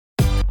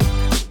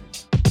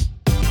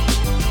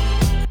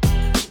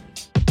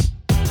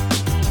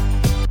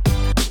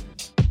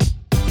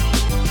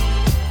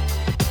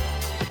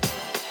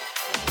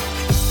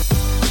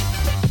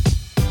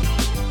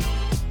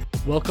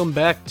Welcome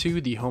back to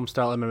the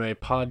Homestyle MMA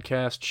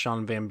podcast.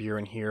 Sean Van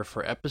Buren here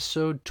for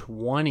episode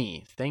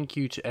 20. Thank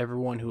you to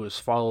everyone who has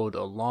followed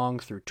along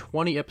through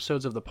 20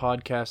 episodes of the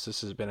podcast.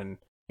 This has been an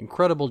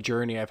incredible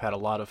journey. I've had a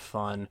lot of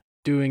fun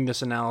doing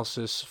this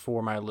analysis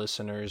for my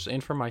listeners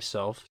and for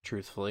myself,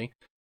 truthfully,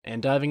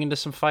 and diving into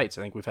some fights.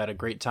 I think we've had a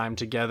great time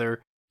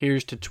together.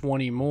 Here's to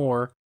 20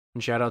 more.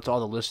 And shout out to all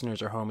the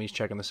listeners or homies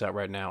checking this out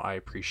right now. I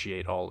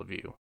appreciate all of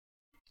you.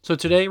 So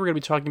today we're going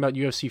to be talking about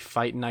UFC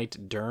Fight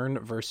Night Dern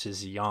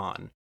versus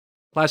Jan.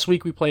 Last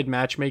week we played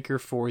Matchmaker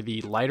for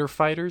the lighter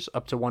fighters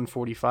up to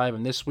 145,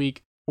 and this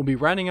week we'll be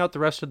rounding out the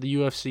rest of the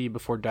UFC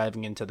before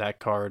diving into that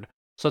card.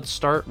 So let's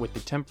start with the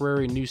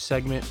temporary news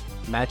segment,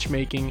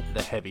 Matchmaking,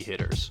 the heavy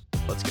hitters.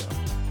 Let's go.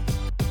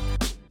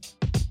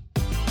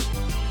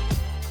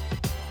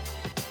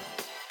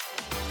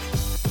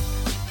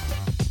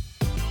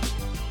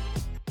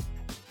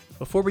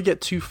 Before we get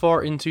too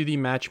far into the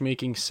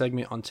matchmaking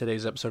segment on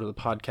today's episode of the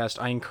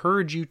podcast, I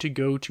encourage you to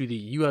go to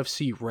the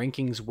UFC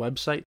rankings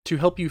website to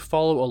help you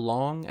follow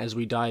along as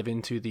we dive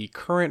into the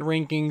current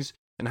rankings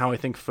and how I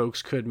think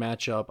folks could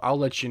match up. I'll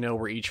let you know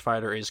where each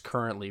fighter is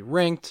currently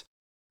ranked,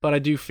 but I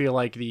do feel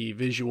like the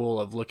visual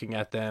of looking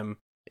at them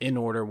in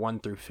order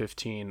 1 through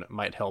 15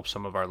 might help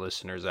some of our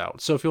listeners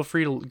out. So feel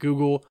free to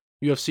Google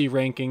UFC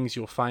rankings.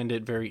 You'll find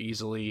it very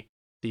easily,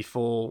 the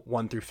full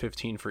 1 through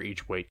 15 for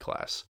each weight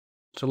class.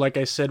 So like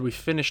I said, we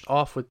finished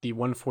off with the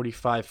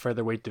 145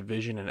 featherweight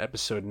division in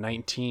episode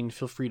 19.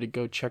 Feel free to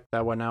go check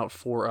that one out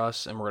for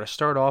us. And we're going to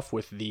start off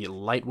with the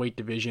lightweight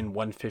division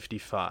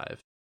 155.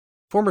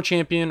 Former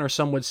champion, or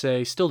some would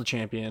say still the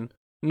champion,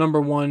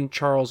 number 1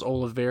 Charles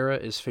Oliveira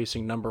is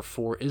facing number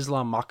 4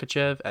 Islam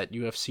Makhachev at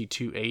UFC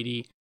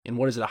 280 in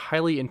what is a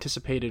highly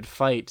anticipated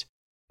fight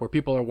where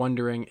people are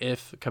wondering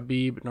if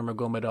Khabib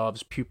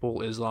Nurmagomedov's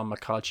pupil Islam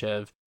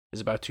Makhachev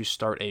is about to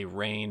start a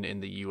reign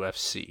in the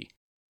UFC.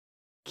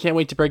 Can't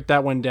wait to break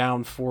that one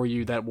down for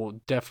you. That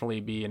will definitely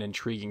be an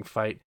intriguing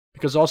fight.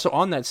 Because also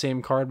on that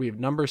same card, we have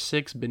number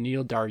 6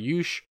 Beneil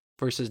Dariush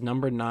versus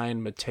number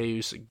 9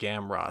 Mateusz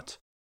Gamrot.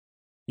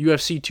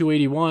 UFC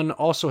 281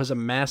 also has a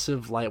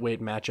massive lightweight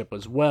matchup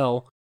as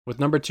well, with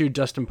number 2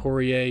 Dustin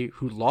Poirier,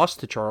 who lost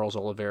to Charles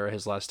Oliveira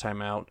his last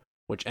time out,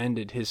 which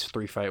ended his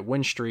 3-fight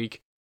win streak,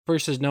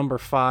 versus number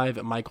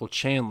 5 Michael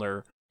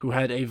Chandler, who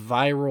had a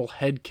viral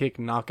head kick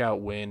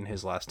knockout win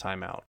his last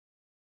time out.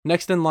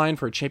 Next in line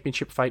for a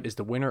championship fight is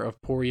the winner of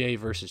Poirier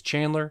versus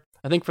Chandler.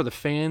 I think for the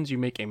fans, you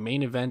make a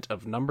main event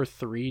of number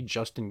 3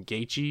 Justin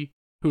Gaethje,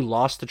 who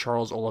lost to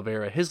Charles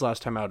Oliveira his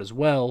last time out as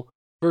well,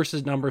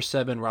 versus number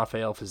 7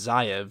 Rafael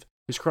Fiziev,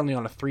 who's currently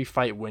on a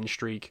 3-fight win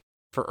streak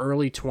for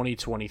early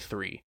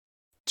 2023.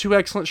 2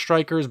 excellent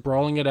strikers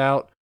brawling it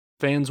out.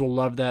 Fans will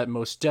love that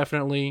most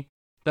definitely.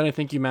 Then I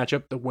think you match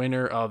up the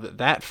winner of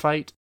that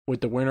fight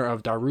with the winner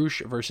of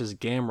Dariush versus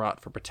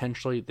Gamrot for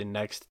potentially the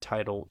next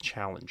title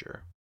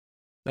challenger.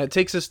 That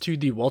takes us to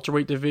the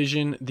welterweight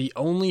division. The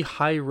only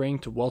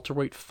high-ranked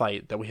welterweight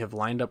fight that we have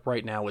lined up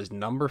right now is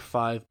number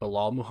 5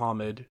 Belal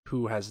Muhammad,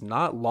 who has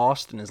not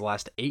lost in his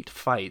last 8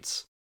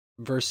 fights,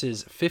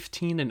 versus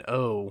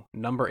 15-0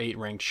 number 8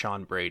 ranked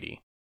Sean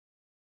Brady.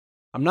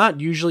 I'm not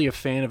usually a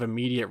fan of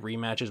immediate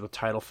rematches with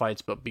title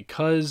fights, but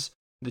because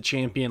the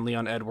champion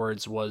Leon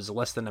Edwards was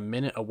less than a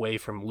minute away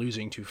from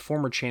losing to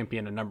former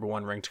champion and number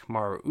 1 ranked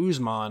Kamaru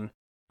Usman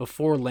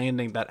before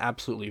landing that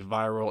absolutely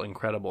viral,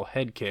 incredible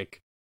head kick,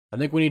 I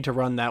think we need to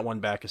run that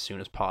one back as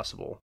soon as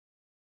possible.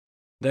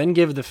 Then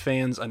give the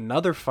fans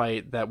another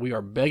fight that we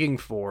are begging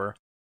for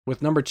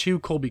with number 2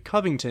 Colby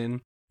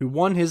Covington, who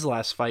won his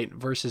last fight,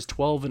 versus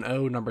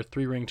 12-0 number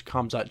 3 ranked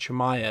Khamzat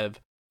Chimaev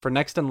for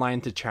next in line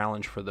to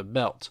challenge for the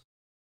belt.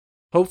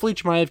 Hopefully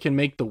Chimaev can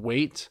make the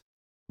weight.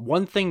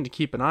 One thing to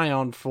keep an eye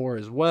on for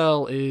as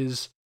well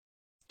is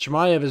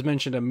Chimaev has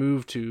mentioned a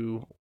move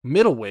to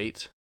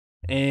middleweight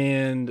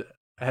and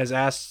has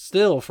asked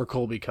still for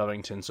Colby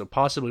Covington, so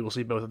possibly we'll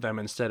see both of them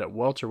instead at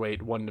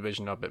welterweight, 1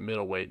 division up at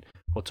middleweight.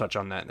 We'll touch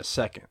on that in a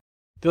second.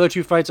 The other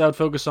 2 fights I would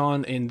focus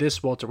on in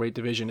this welterweight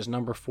division is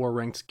number 4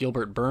 ranked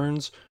Gilbert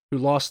Burns, who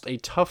lost a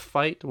tough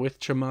fight with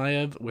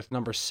Chimaev with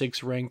number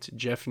 6 ranked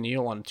Jeff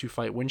Neal on a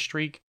 2-fight win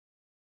streak.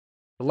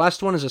 The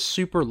last one is a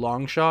super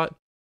long shot,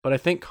 but I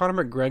think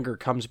Conor McGregor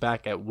comes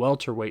back at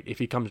welterweight if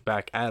he comes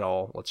back at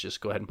all. Let's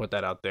just go ahead and put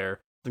that out there.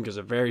 I think there's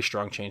a very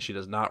strong chance he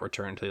does not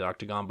return to the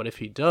octagon, but if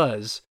he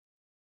does,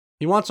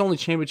 he wants only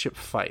championship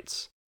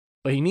fights,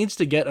 but he needs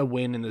to get a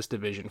win in this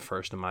division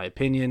first, in my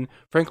opinion.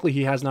 Frankly,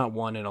 he has not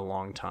won in a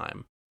long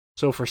time.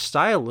 So for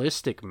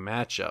stylistic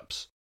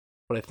matchups,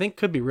 what I think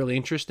could be really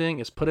interesting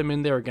is put him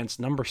in there against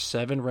number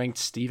 7 ranked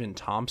Stephen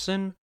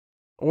Thompson,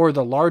 or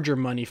the larger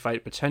money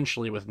fight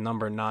potentially with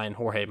number 9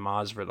 Jorge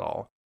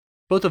Masvidal.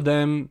 Both of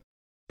them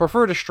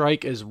prefer to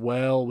strike as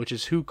well, which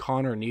is who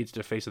Conor needs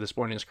to face at this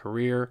point in his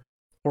career.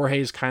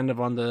 Jorge's kind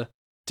of on the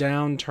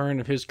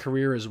downturn of his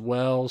career as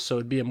well, so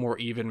it'd be a more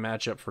even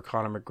matchup for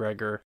Conor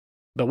McGregor.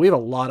 But we have a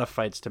lot of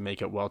fights to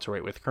make at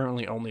welterweight, with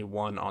currently only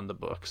 1 on the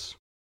books.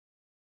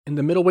 In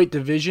the middleweight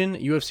division,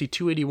 UFC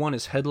 281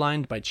 is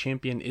headlined by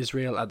champion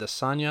Israel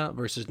Adesanya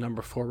versus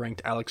number 4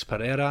 ranked Alex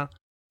Pereira.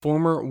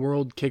 former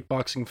world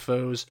kickboxing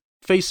foes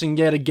facing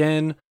yet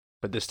again,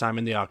 but this time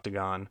in the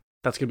octagon.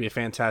 That's going to be a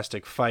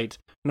fantastic fight.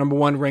 Number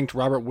 1 ranked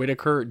Robert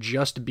Whittaker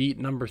just beat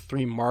number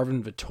 3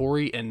 Marvin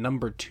Vettori and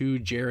number 2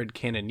 Jared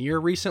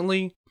Cannonier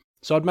recently.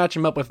 So I'd match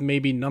him up with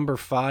maybe number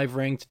 5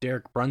 ranked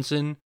Derek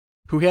Brunson,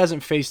 who he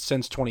hasn't faced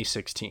since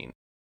 2016.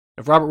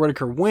 If Robert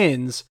Whittaker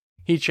wins,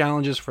 he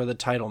challenges for the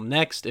title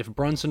next. If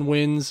Brunson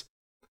wins,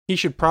 he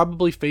should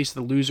probably face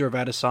the loser of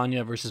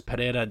Adesanya versus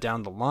Pereira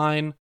down the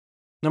line.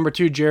 Number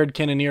 2, Jared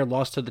Cannonier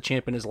lost to the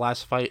champ in his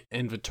last fight,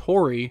 and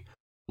Vettori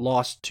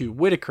lost to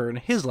Whittaker in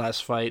his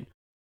last fight.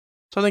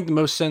 So I think the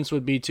most sense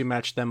would be to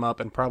match them up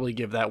and probably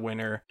give that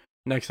winner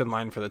next in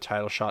line for the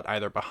title shot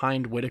either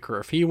behind Whittaker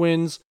if he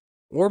wins,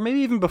 or maybe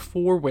even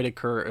before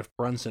Whittaker if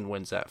Brunson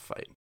wins that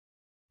fight.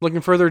 Looking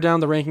further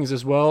down the rankings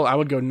as well, I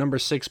would go number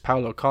 6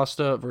 Paulo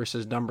Costa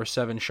versus number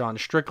 7 Sean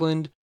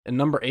Strickland, and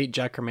number 8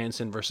 Jack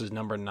Hermanson versus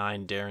number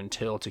 9 Darren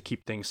Till to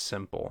keep things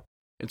simple.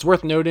 It's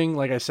worth noting,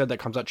 like I said, that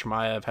Khamzat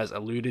Chimaev has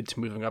alluded to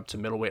moving up to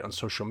middleweight on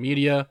social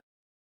media.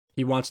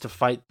 He wants to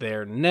fight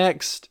there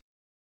next.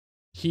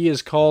 He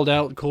has called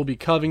out Colby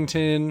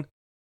Covington.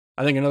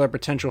 I think another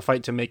potential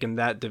fight to make in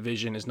that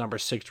division is number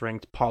 6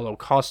 ranked Paulo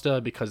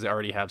Costa because they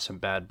already have some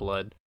bad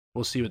blood.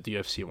 We'll see what the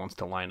UFC wants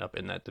to line up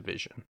in that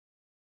division.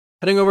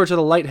 Heading over to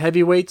the light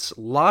heavyweights,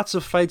 lots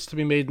of fights to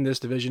be made in this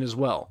division as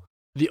well.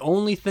 The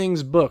only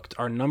things booked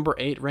are number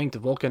 8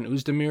 ranked Volkan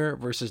Oezdemir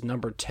versus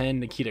number 10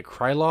 Nikita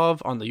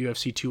Krylov on the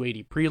UFC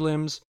 280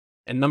 prelims,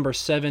 and number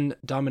 7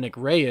 Dominic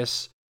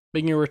Reyes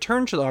making a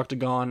return to the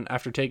octagon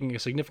after taking a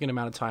significant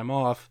amount of time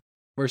off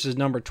versus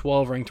number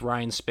 12 ranked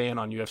Ryan Spann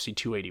on UFC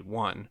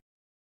 281.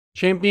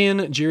 Champion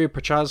Jiri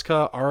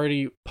Prochazka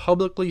already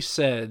publicly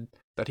said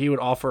that he would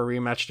offer a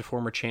rematch to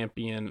former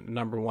champion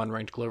number 1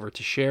 ranked Glover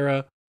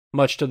Teixeira,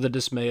 much to the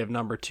dismay of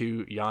number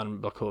 2 Jan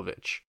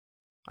Blachowicz.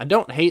 I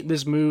don't hate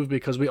this move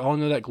because we all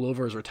know that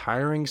Glover is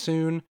retiring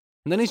soon,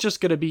 and then he's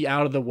just going to be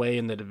out of the way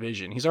in the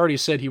division. He's already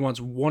said he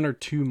wants 1 or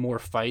 2 more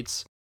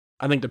fights.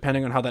 I think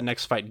depending on how that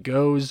next fight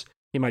goes,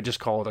 he might just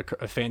call it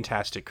a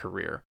fantastic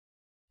career.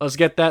 Let's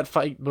get that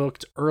fight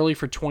booked early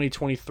for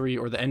 2023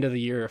 or the end of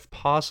the year if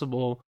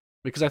possible,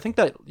 because I think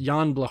that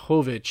Jan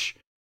Blachowicz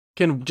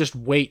can just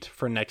wait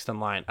for next in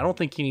line. I don't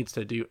think he needs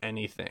to do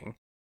anything.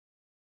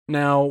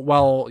 Now,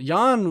 while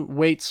Jan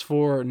waits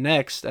for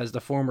next as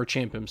the former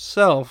champ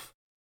himself,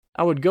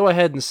 I would go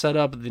ahead and set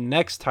up the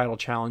next title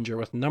challenger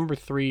with number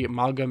 3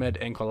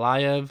 Magomed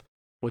Ankalaev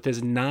with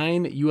his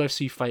 9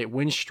 UFC fight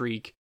win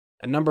streak,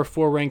 and number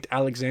 4 ranked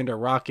Alexander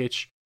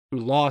Rakic, who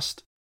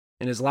lost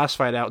in his last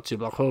fight out to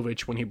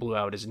Blachowicz when he blew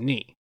out his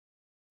knee.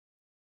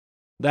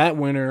 That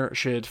winner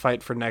should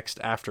fight for next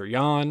after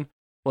Jan.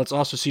 Let's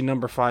also see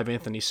number 5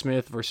 Anthony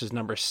Smith versus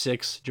number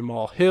 6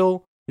 Jamal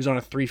Hill, who's on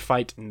a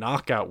 3-fight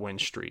knockout win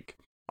streak.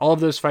 All of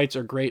those fights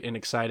are great and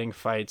exciting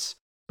fights,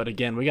 but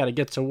again, we got to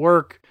get to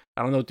work.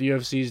 I don't know what the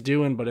UFC is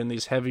doing, but in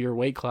these heavier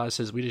weight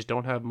classes, we just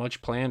don't have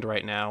much planned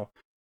right now.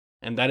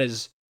 And that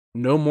is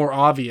no more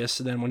obvious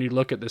than when you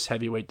look at this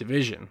heavyweight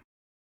division.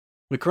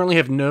 We currently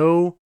have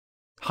no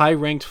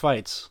high-ranked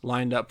fights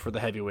lined up for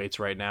the heavyweights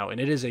right now, and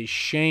it is a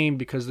shame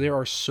because there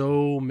are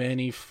so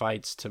many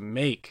fights to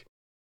make.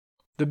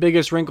 The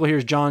biggest wrinkle here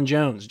is Jon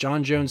Jones.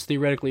 Jon Jones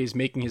theoretically is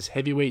making his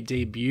heavyweight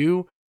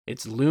debut.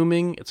 It's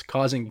looming. It's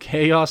causing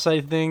chaos,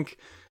 I think.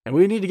 And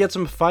we need to get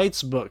some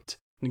fights booked.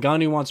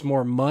 Ngannou wants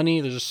more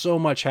money. There's just so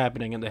much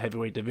happening in the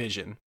heavyweight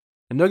division.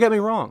 And don't get me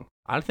wrong.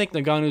 I think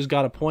Ngannou's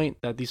got a point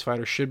that these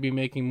fighters should be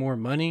making more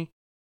money.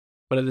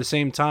 But at the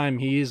same time,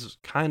 he's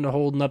kind of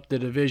holding up the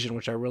division,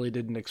 which I really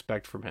didn't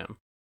expect from him.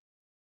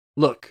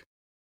 Look,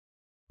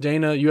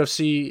 Dana,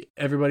 UFC,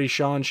 everybody,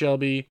 Sean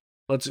Shelby,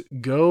 let's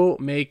go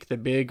make the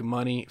big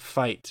money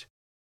fight.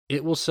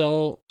 It will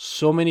sell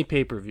so many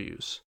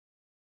pay-per-views.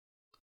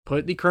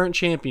 Put the current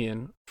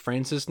champion,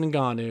 Francis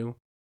Ngannou,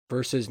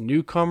 versus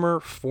newcomer,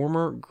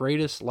 former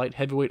greatest light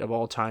heavyweight of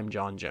all time,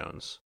 Jon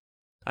Jones.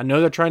 I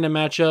know they're trying to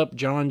match up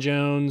Jon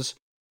Jones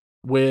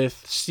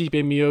with Stipe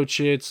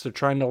Miocic. They're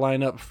trying to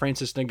line up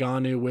Francis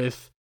Ngannou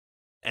with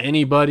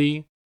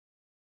anybody.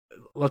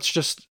 Let's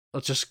just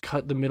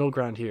cut the middle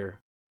ground here.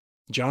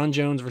 Jon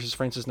Jones versus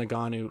Francis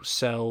Ngannou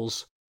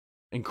sells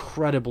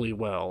incredibly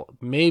well.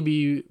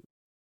 Maybe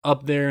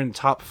up there in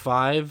top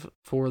 5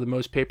 for the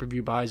most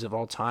pay-per-view buys of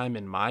all time,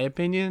 in my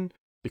opinion,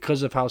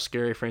 because of how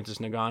scary Francis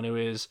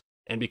Ngannou is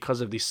and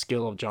because of the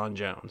skill of Jon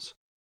Jones.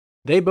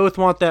 They both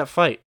want that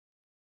fight.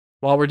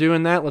 While we're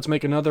doing that, let's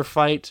make another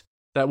fight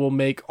that will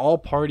make all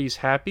parties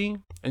happy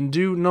and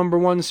do number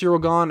 1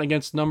 Ciryl Gane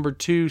against number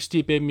 2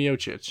 Stipe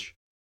Miocic.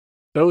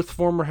 Both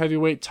former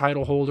heavyweight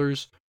title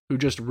holders who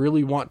just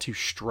really want to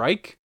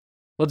strike.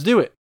 Let's do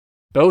it.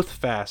 Both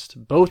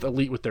fast, both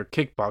elite with their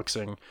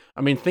kickboxing.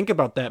 I mean, think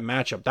about that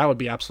matchup. That would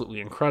be absolutely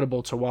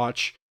incredible to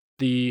watch.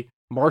 The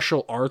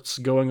martial arts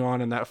going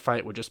on in that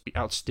fight would just be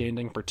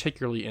outstanding,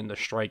 particularly in the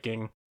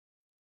striking.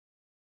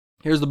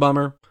 Here's the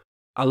bummer.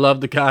 I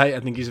love the guy. I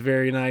think he's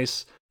very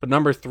nice. But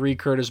number 3,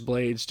 Curtis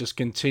Blades, just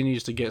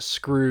continues to get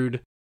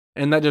screwed.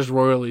 And that just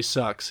royally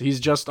sucks. He's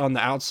just on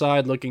the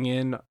outside looking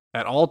in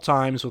at all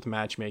times with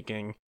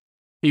matchmaking.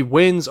 He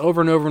wins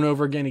over and over and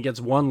over again. He gets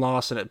one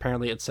loss, and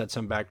apparently it sets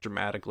him back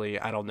dramatically.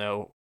 I don't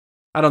know.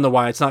 I don't know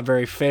why. It's not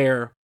very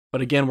fair.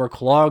 But again, we're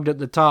clogged at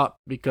the top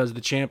because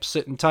the champ's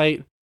sitting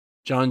tight.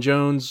 John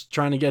Jones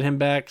trying to get him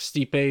back.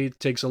 Stipe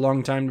takes a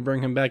long time to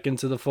bring him back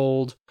into the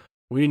fold.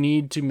 We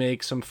need to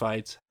make some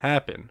fights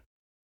happen.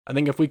 I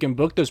think if we can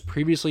book those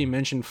previously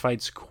mentioned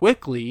fights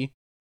quickly,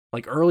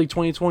 like early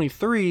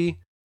 2023,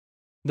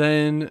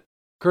 then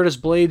Curtis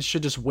Blades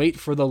should just wait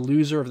for the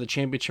loser of the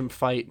championship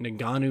fight,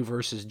 Ngannou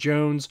versus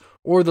Jones,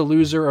 or the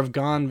loser of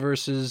Gane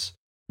versus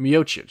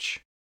Miocic.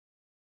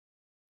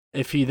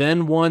 If he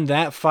then won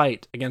that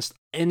fight against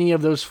any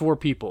of those four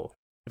people,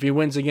 if he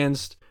wins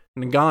against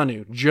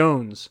Ngannou,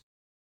 Jones,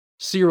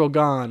 Cyril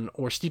Gane,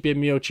 or Stipe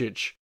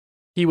Miocic,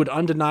 he would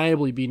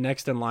undeniably be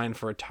next in line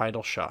for a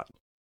title shot.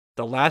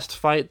 The last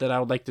fight that I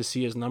would like to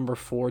see is number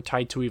 4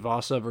 Tai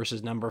Tuivasa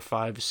versus number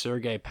 5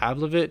 Sergey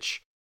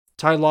Pavlovich.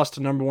 Tai lost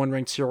to number 1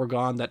 ranked Cyril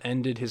Gane that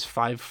ended his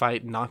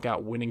 5-fight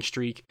knockout winning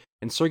streak,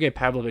 and Sergey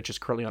Pavlovich is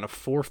currently on a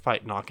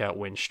 4-fight knockout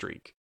win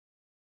streak.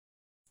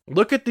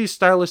 Look at these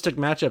stylistic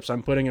matchups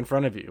I'm putting in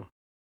front of you.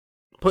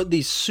 Put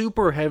these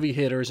super heavy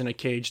hitters in a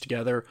cage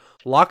together,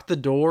 lock the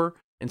door,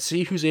 and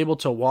see who's able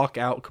to walk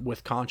out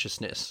with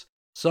consciousness.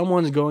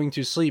 Someone's going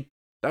to sleep.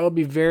 That would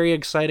be very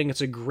exciting.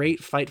 It's a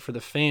great fight for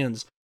the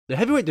fans. The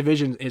heavyweight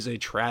division is a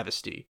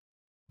travesty.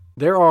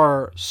 There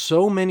are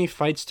so many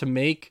fights to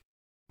make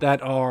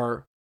that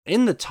are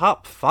in the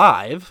top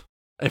 5.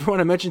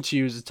 Everyone I mentioned to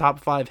you is the top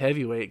 5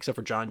 heavyweight, except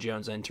for John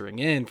Jones entering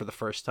in for the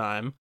first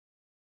time.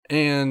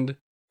 And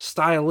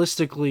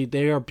stylistically,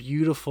 they are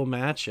beautiful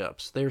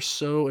matchups. They're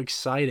so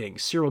exciting.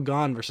 Cyril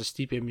Gane versus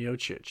Stipe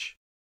Miocic.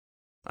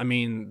 I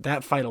mean,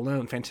 that fight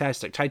alone,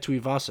 fantastic. Tai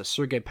Tuivasa,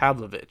 Sergey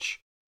Pavlovich.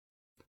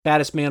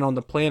 Baddest man on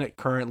the planet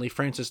currently,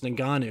 Francis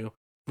Ngannou,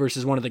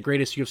 versus one of the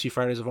greatest UFC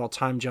fighters of all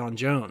time, John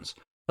Jones.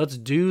 Let's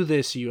do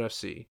this,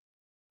 UFC.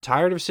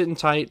 Tired of sitting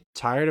tight,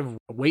 tired of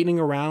waiting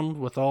around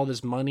with all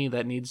this money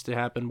that needs to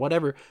happen,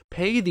 whatever.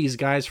 Pay these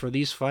guys for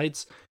these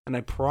fights, and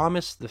I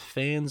promise the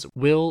fans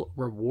will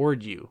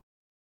reward you.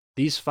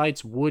 These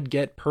fights would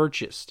get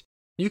purchased.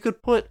 You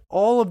could put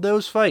all of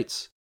those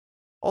fights,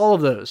 all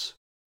of those,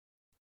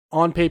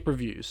 on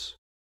pay-per-views.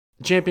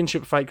 The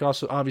championship fight could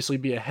also obviously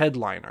be a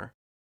headliner.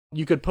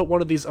 You could put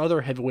one of these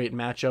other heavyweight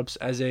matchups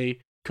as a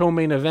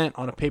co-main event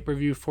on a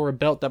pay-per-view for a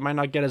belt that might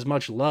not get as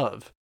much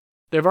love.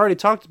 They've already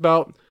talked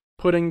about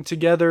putting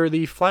together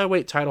the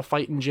flyweight title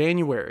fight in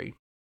January,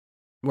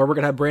 where we're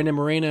going to have Brandon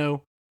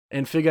Moreno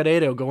and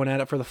Figueiredo going at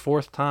it for the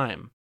 4th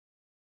time.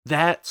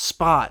 That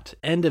spot,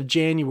 end of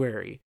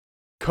January,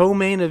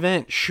 co-main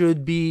event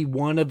should be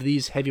one of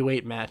these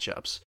heavyweight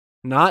matchups.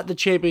 Not the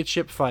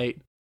championship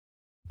fight,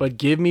 but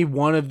give me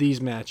one of these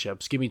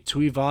matchups. Give me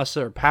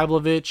Tuivasa or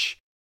Pavlovich.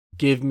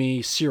 Give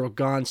me Cyril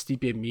Gane,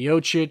 Stipe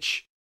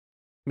Miocic.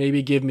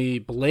 Maybe give me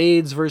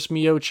Blades versus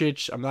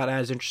Miocic. I'm not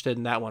as interested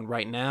in that one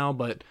right now,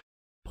 but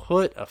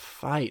put a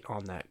fight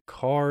on that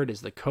card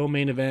as the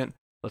co-main event.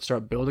 Let's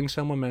start building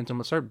some momentum.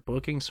 Let's start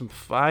booking some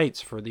fights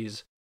for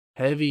these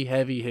heavy,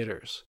 heavy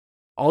hitters.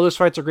 All those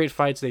fights are great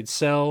fights. They'd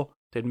sell.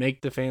 They'd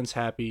make the fans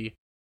happy.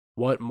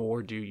 What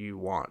more do you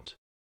want?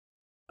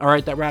 All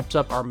right, that wraps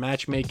up our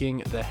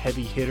matchmaking, the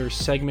heavy hitters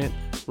segment.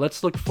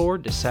 Let's look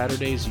forward to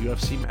Saturday's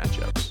UFC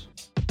matchups.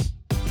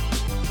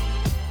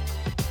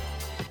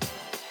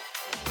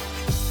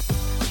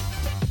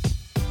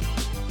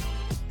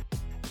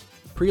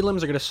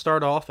 Prelims are going to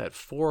start off at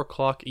 4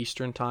 o'clock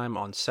Eastern Time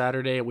on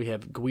Saturday. We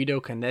have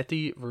Guido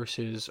Canetti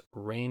versus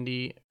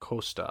Randy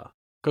Costa.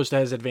 Costa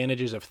has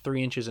advantages of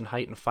 3 inches in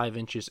height and 5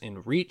 inches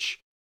in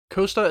reach.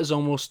 Costa is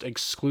almost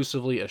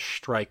exclusively a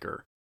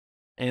striker,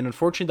 and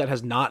unfortunately that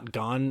has not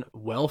gone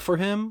well for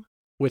him,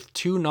 with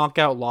 2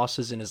 knockout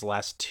losses in his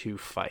last 2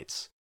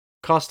 fights.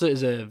 Costa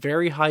is a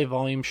very high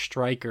volume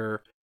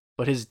striker,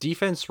 but his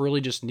defense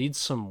really just needs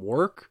some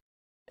work,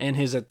 and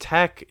his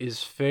attack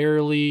is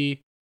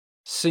fairly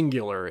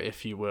singular,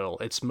 if you will.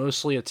 It's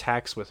mostly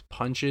attacks with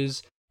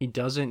punches. He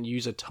doesn't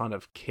use a ton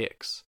of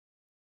kicks.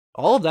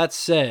 All of that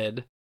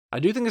said, I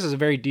do think this is a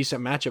very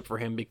decent matchup for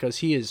him because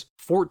he is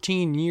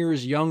 14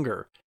 years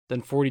younger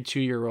than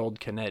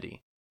 42-year-old Canetti.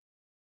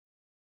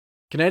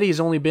 Canetti has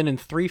only been in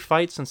 3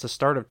 fights since the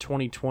start of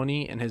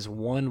 2020 and has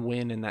 1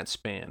 win in that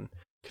span.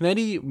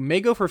 Canetti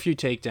may go for a few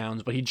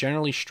takedowns, but he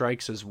generally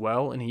strikes as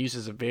well, and he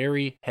uses a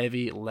very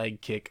heavy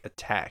leg kick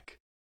attack.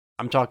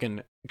 I'm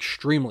talking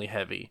extremely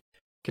heavy.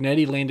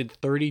 Canetti landed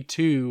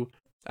 32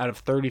 out of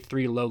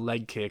 33 low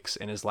leg kicks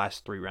in his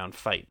last 3-round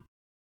fight.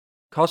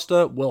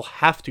 Costa will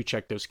have to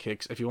check those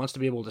kicks if he wants to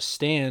be able to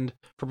stand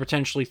for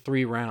potentially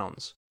 3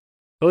 rounds.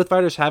 Both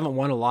fighters haven't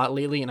won a lot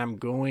lately, and I'm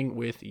going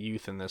with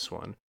youth in this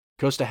one.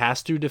 Costa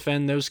has to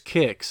defend those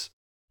kicks,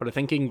 but I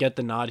think he can get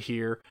the nod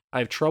here. I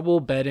have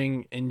trouble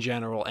betting, in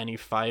general, any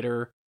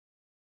fighter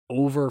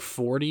over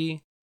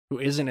 40 who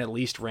isn't at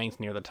least ranked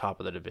near the top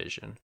of the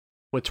division.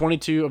 With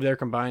 22 of their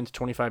combined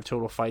 25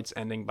 total fights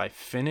ending by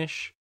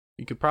finish,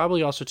 you could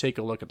probably also take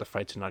a look at the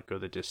fights and not go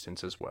the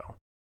distance as well.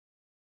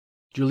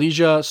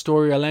 Julija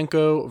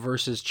Storyalenko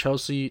versus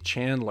Chelsea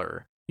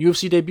Chandler.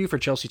 UFC debut for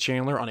Chelsea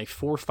Chandler on a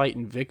 4-fight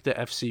Invicta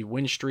FC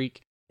win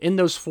streak. In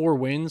those 4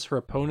 wins, her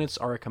opponents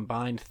are a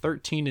combined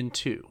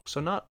 13-2, so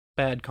not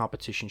bad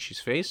competition she's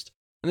faced.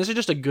 And this is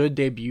just a good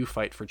debut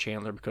fight for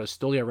Chandler because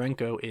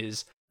Stoliarenko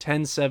is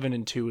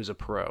 10-7-2 as a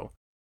pro.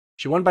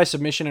 She won by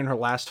submission in her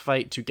last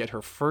fight to get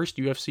her first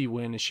UFC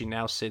win as she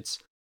now sits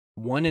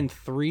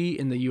 1-3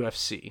 in the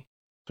UFC.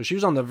 So she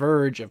was on the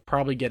verge of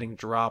probably getting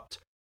dropped,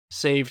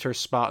 saved her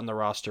spot in the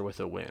roster with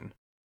a win.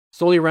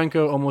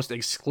 Stoliarenko almost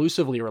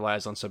exclusively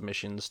relies on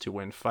submissions to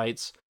win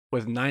fights,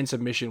 with 9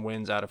 submission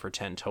wins out of her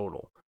 10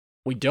 total.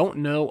 We don't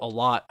know a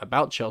lot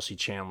about Chelsea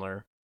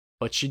Chandler,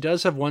 but she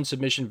does have 1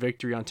 submission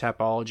victory on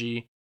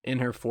Tapology in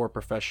her 4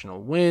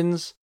 professional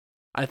wins.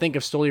 I think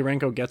if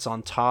Stoliarenko gets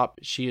on top,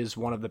 she is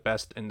one of the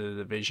best in the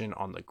division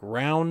on the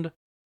ground.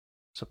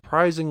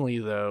 Surprisingly,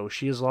 though,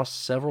 she has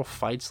lost several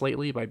fights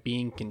lately by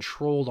being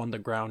controlled on the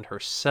ground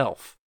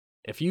herself.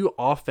 If you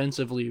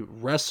offensively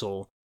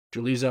wrestle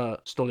Julija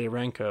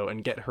Stoliarenko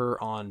and get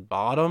her on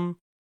bottom,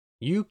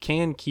 you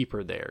can keep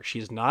her there.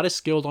 She's not as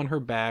skilled on her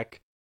back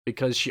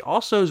because she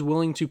also is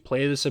willing to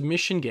play the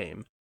submission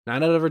game.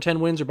 9 out of her 10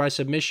 wins are by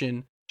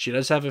submission. She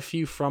does have a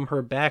few from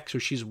her back, so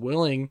she's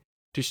willing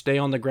to stay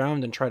on the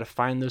ground and try to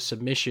find those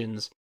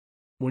submissions.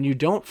 When you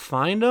don't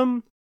find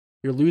them,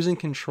 you're losing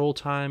control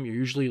time. You're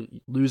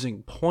usually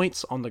losing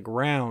points on the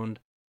ground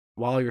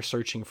while you're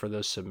searching for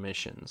those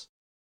submissions.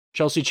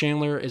 Chelsea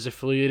Chandler is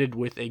affiliated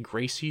with a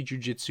Gracie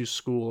Jiu-Jitsu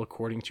school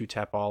according to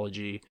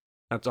Tapology.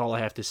 That's all I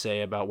have to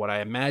say about what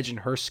I imagine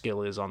her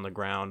skill is on the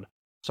ground.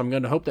 So I'm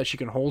going to hope that she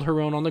can hold her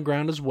own on the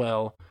ground as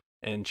well,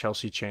 and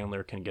Chelsea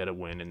Chandler can get a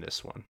win in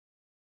this one.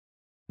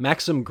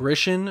 Maxim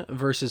Grishin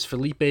versus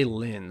Felipe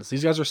Lins.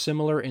 These guys are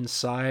similar in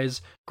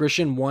size.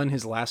 Grishin won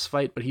his last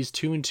fight, but he's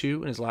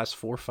 2-2 in his last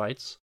 4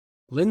 fights.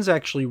 Lins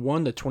actually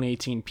won the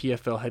 2018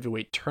 PFL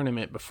heavyweight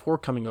tournament before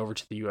coming over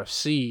to the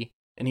UFC,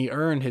 and he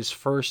earned his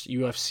first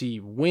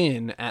UFC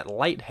win at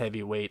light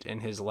heavyweight in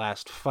his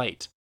last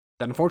fight.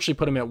 That unfortunately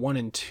put him at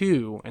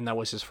 1-2, and that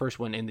was his first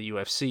win in the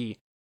UFC.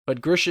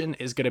 But Grishin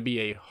is going to be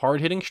a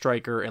hard-hitting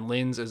striker, and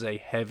Lins is a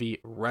heavy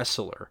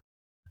wrestler.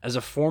 As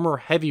a former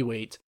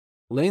heavyweight,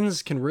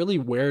 Lins can really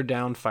wear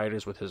down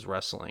fighters with his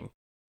wrestling.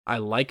 I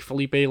like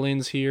Felipe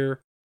Lins here.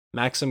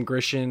 Maxim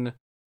Grishin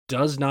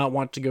does not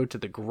want to go to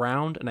the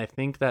ground, and I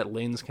think that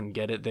Lins can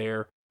get it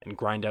there and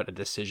grind out a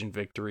decision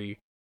victory,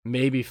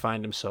 maybe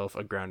find himself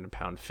a ground and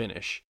pound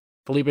finish.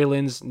 Felipe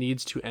Lins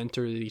needs to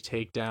enter the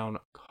takedown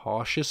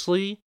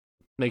cautiously,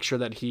 make sure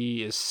that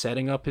he is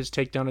setting up his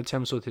takedown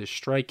attempts with his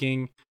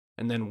striking,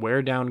 and then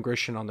wear down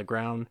Grishin on the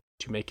ground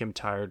to make him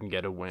tired and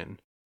get a win.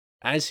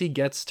 As he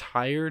gets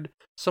tired,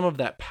 some of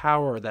that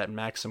power that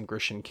Maxim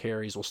Grishin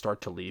carries will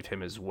start to leave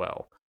him as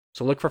well.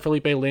 So look for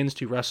Felipe Lins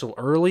to wrestle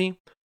early,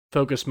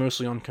 focus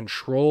mostly on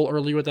control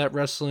early with that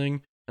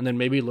wrestling, and then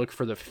maybe look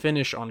for the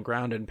finish on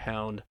ground and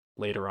pound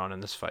later on in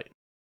this fight.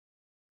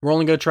 We're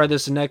only going to try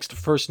this next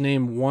first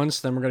name once,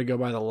 then we're going to go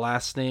by the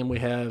last name. We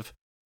have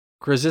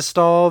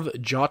Krzysztof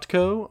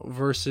Jotko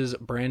versus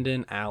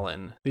Brandon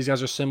Allen. These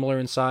guys are similar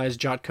in size.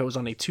 Jotko is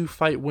on a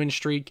 2-fight win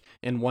streak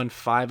and won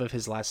 5 of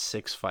his last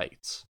 6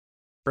 fights.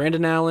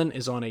 Brandon Allen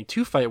is on a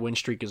 2-fight win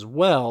streak as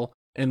well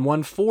and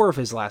won 4 of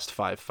his last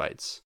 5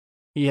 fights.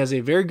 He has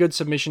a very good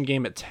submission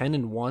game at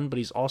 10-1, but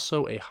he's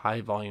also a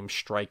high-volume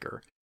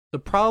striker. The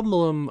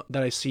problem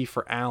that I see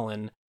for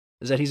Allen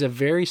is that he's a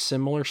very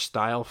similar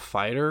style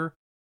fighter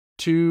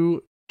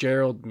to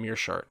Gerald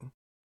Meerschaert,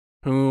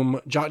 whom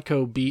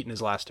Jotko beat in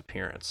his last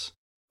appearance.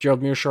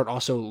 Gerald Meerschaert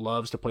also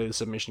loves to play the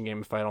submission game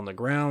and fight on the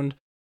ground.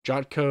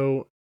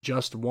 Jotko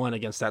just won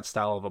against that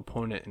style of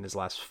opponent in his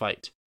last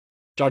fight.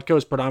 Jotko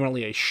is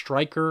predominantly a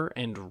striker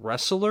and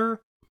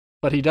wrestler,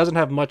 but he doesn't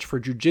have much for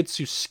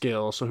jiu-jitsu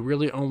skill, so he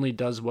really only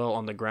does well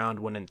on the ground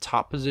when in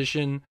top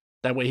position.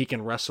 That way he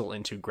can wrestle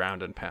into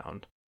ground and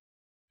pound.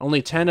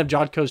 Only 10 of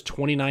Jotko's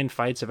 29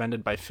 fights have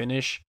ended by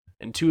finish,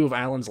 and 2 of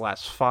Allen's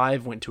last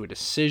 5 went to a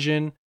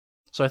decision.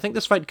 So I think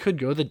this fight could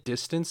go the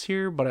distance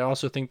here, but I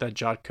also think that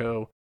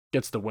Jotko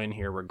gets the win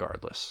here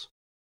regardless.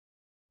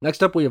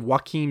 Next up, we have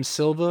Joaquim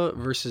Silva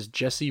versus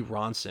Jesse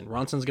Ronson.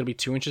 Ronson's going to be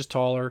 2 inches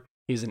taller.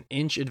 He's an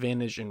inch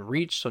advantage in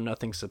reach, so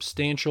nothing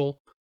substantial.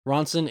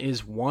 Ronson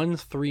is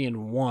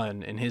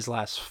 1-3-1 in his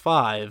last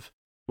 5,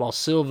 while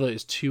Silva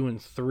is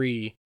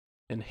 2-3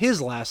 in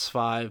his last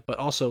 5, but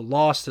also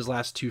lost his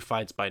last 2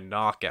 fights by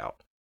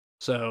knockout.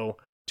 So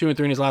 2-3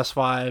 in his last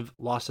 5,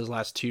 lost his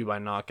last 2 by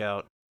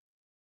knockout.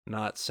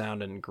 Not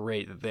sounding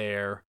great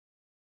there.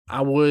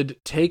 I would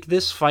take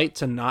this fight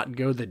to not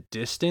go the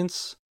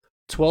distance.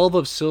 12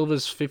 of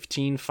Silva's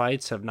 15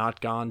 fights have not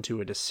gone to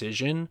a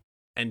decision,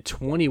 and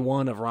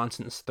 21 of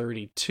Ronson's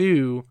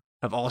 32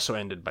 have also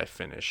ended by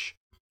finish.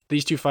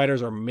 These 2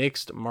 fighters are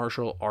mixed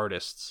martial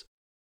artists.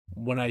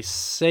 When I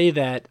say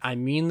that, I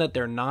mean that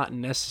they're not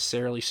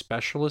necessarily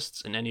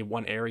specialists in any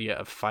one area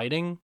of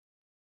fighting.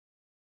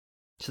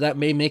 So that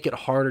may make it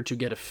harder to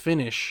get a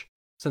finish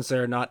since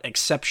they're not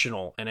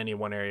exceptional in any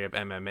one area of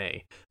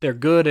MMA. They're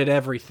good at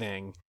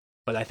everything,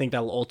 but I think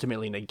that will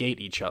ultimately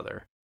negate each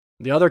other.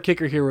 The other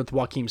kicker here with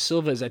Joaquim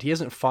Silva is that he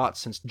hasn't fought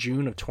since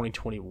June of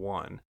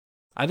 2021.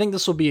 I think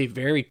this will be a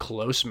very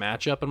close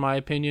matchup in my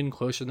opinion,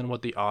 closer than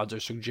what the odds are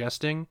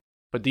suggesting,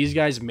 but these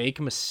guys make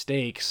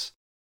mistakes,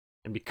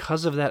 and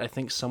because of that, I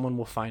think someone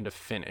will find a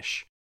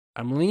finish.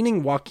 I'm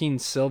leaning Joaquim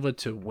Silva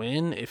to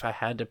win if I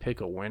had to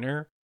pick a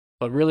winner,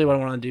 but really what I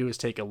want to do is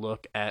take a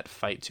look at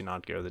fight to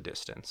not go the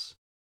distance.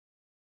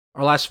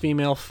 Our last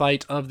female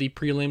fight of the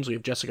prelims, we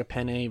have Jessica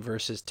Penne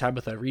versus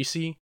Tabitha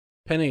Ricci.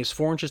 Penne is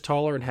 4 inches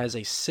taller and has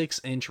a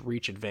 6-inch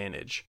reach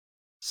advantage.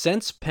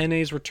 Since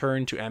Penne's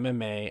return to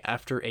MMA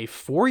after a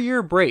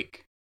 4-year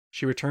break,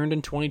 she returned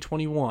in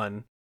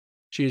 2021,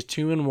 she is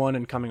 2-1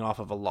 and coming off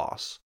of a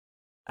loss.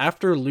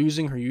 After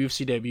losing her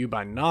UFC debut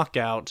by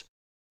knockout,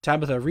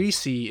 Tabitha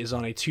Ricci is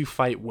on a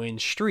 2-fight win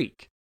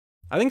streak.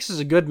 I think this is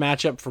a good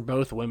matchup for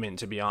both women,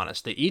 to be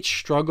honest. They each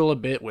struggle a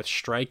bit with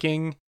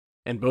striking,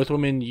 and both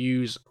women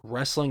use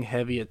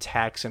wrestling-heavy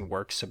attacks and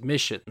work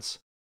submissions.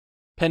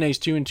 Penne's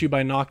 2-2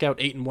 by knockout,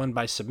 8-1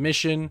 by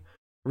submission.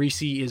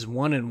 Ricci is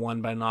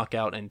 1-1 by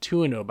knockout and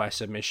 2-0 by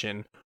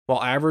submission,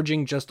 while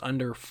averaging just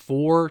under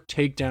 4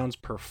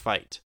 takedowns per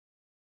fight.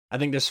 I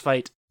think this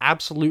fight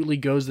absolutely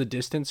goes the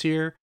distance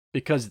here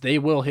because they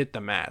will hit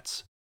the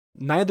mats.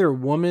 Neither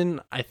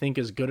woman, I think,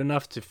 is good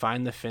enough to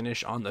find the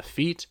finish on the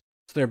feet,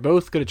 so they're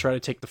both going to try to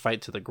take the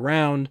fight to the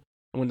ground,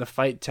 and when the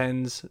fight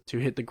tends to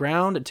hit the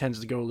ground, it tends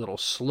to go a little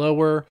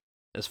slower,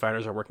 as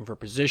fighters are working for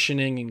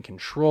positioning and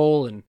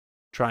control and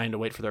trying to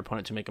wait for their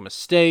opponent to make a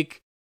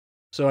mistake.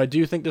 So I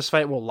do think this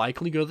fight will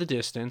likely go the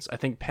distance. I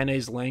think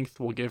Penne's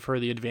length will give her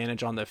the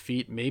advantage on the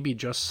feet, maybe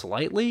just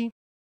slightly,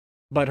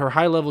 but her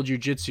high-level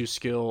jiu-jitsu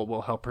skill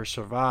will help her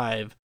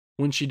survive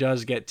when she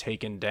does get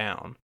taken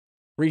down.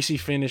 Ricci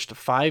finished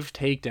 5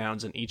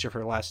 takedowns in each of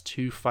her last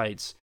 2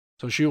 fights,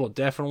 so she will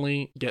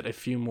definitely get a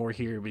few more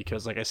here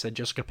because, like I said,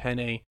 Jessica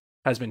Penne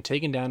has been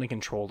taken down and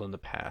controlled in the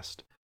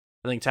past.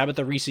 I think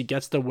Tabitha Ricci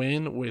gets the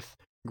win with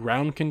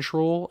ground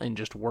control and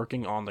just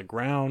working on the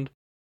ground,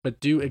 but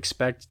do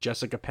expect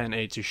Jessica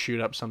Penne to shoot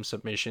up some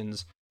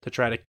submissions to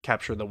try to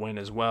capture the win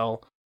as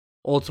well.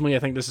 Ultimately, I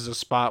think this is a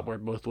spot where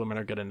both women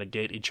are going to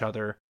negate each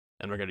other,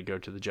 and we're going to go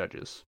to the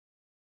judges.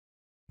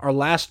 Our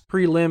last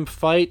prelim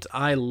fight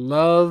I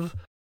love,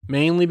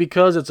 mainly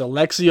because it's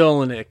Alexei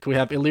Oleinik. We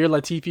have Ilir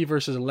Latifi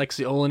versus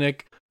Alexei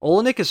Oleinik.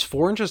 Oleinik is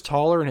 4 inches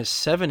taller and has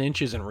 7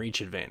 inches in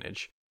reach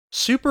advantage.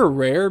 Super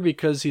rare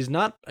because he's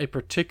not a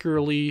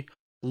particularly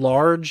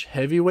large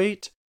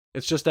heavyweight.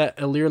 It's just that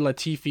Ilir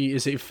Latifi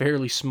is a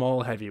fairly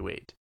small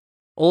heavyweight.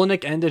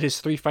 Oleinik ended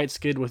his 3-fight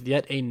skid with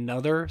yet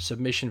another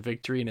submission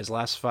victory in his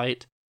last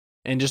fight.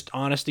 And just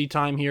honesty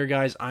time here,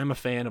 guys, I'm a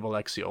fan of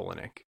Alexei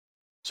Oleinik.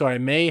 So I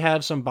may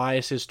have some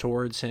biases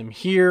towards him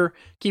here.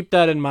 Keep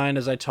that in mind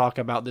as I talk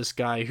about this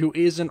guy who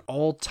is an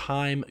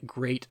all-time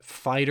great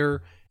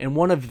fighter and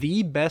one of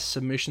the best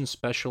submission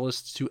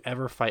specialists to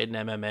ever fight in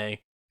MMA,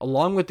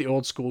 along with the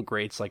old school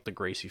greats like the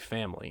Gracie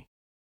family.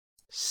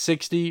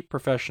 60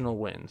 professional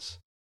wins.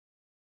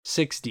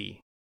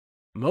 60.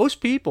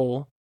 Most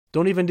people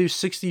don't even do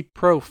 60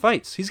 pro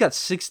fights. He's got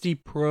 60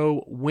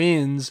 pro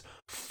wins,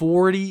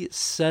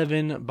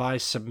 47 by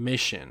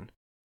submission.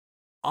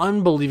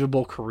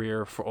 Unbelievable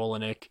career for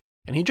Oleinik,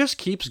 and he just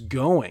keeps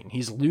going.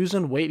 He's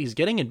losing weight. He's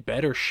getting in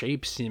better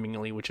shape,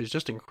 seemingly, which is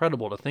just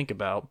incredible to think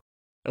about.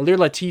 Ilir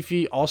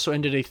Latifi also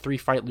ended a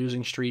 3-fight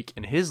losing streak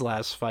in his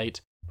last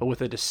fight, but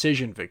with a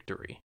decision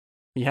victory.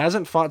 He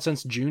hasn't fought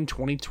since June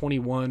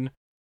 2021.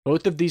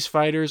 Both of these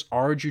fighters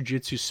are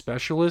jiu-jitsu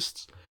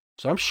specialists,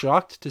 so I'm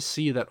shocked to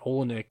see that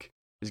Oleinik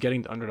is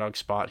getting the underdog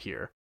spot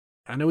here.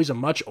 I know he's a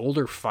much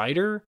older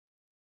fighter,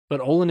 but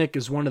Oleinik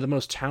is one of the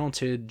most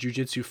talented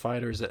jiu-jitsu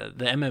fighters that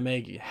the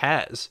MMA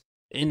has.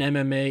 In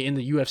MMA, in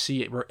the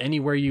UFC, or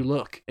anywhere you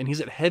look, and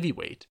he's at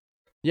heavyweight.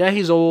 Yeah,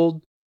 he's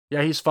old.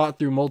 Yeah, he's fought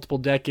through multiple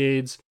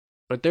decades,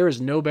 but there is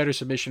no better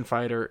submission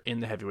fighter in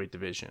the heavyweight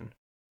division.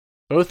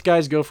 Both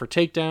guys go for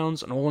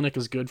takedowns, and Oleinik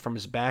is good from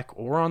his back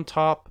or on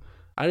top.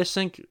 I just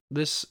think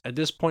at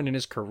this point in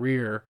his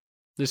career,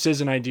 this is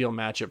an ideal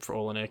matchup for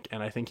Oleinik,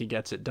 and I think he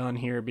gets it done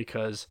here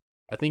because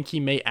I think he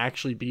may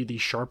actually be the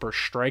sharper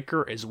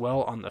striker as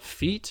well on the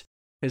feet.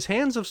 His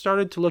hands have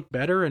started to look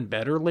better and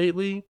better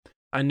lately.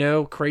 I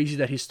know, crazy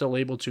that he's still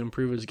able to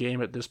improve his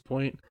game at this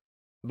point,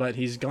 but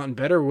he's gotten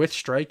better with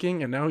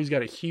striking, and now he's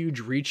got a huge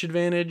reach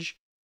advantage.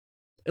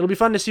 It'll be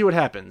fun to see what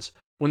happens.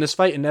 When this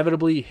fight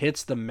inevitably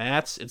hits the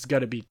mats, it's got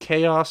to be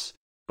chaos,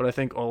 but I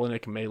think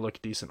Oleinik may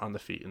look decent on the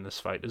feet in this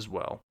fight as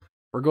well.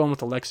 We're going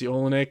with Alexei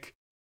Oleinik.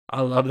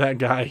 I love that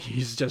guy.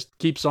 He's just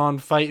keeps on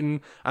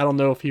fighting. I don't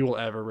know if he will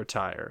ever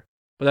retire.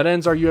 But that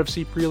ends our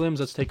UFC prelims.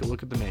 Let's take a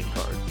look at the main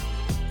card.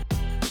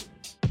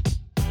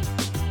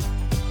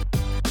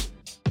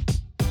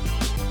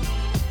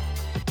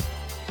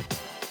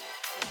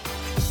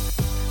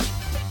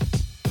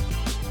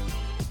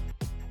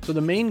 So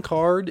the main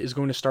card is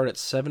going to start at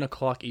 7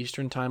 o'clock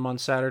Eastern time on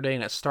Saturday,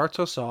 and it starts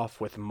us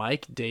off with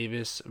Mike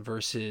Davis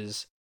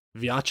versus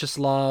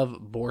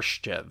Vyacheslav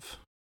Borshev.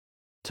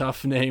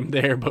 Tough name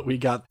there, but we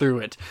got through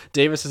it.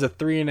 Davis has a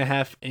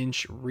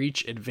 3.5-inch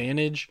reach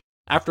advantage.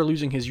 After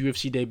losing his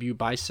UFC debut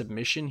by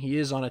submission, he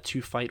is on a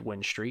 2-fight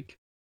win streak.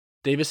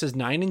 Davis is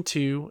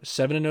 9-2,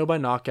 7-0 by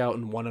knockout,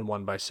 and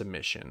 1-1 by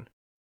submission.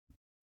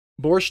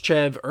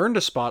 Borshchev earned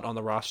a spot on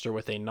the roster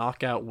with a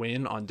knockout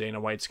win on Dana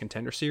White's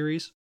Contender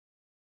Series,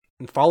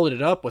 and followed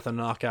it up with a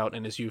knockout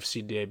in his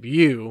UFC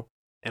debut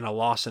and a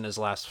loss in his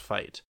last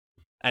fight.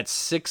 At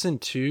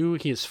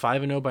 6-2, he is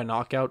 5-0 by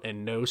knockout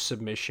and no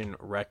submission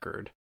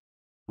record.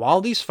 While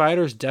these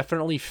fighters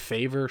definitely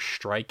favor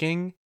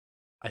striking,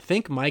 I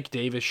think Mike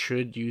Davis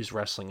should use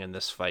wrestling in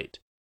this fight.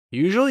 He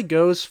usually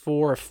goes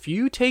for a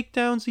few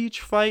takedowns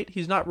each fight.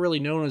 He's not really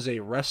known as a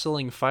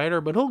wrestling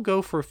fighter, but he'll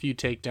go for a few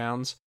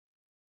takedowns.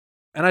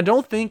 And I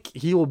don't think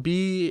he will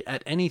be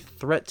at any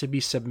threat to be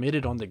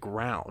submitted on the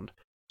ground.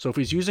 So if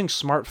he's using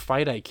smart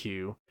fight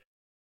IQ,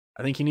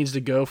 I think he needs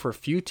to go for a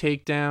few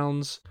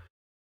takedowns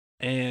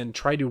and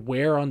try to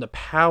wear on the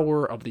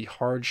power of the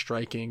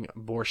hard-striking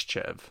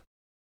Borshchev.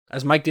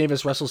 As Mike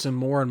Davis wrestles him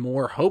more and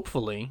more,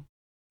 hopefully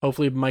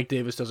Mike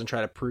Davis doesn't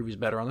try to prove he's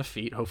better on the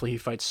feet. Hopefully he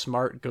fights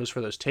smart, goes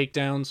for those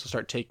takedowns to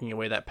start taking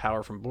away that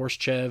power from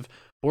Borshchev.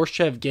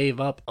 Borshchev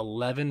gave up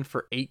 11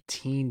 for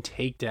 18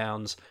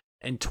 takedowns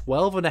and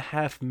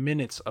 12.5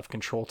 minutes of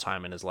control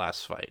time in his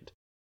last fight.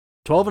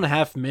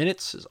 12.5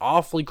 minutes is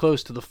awfully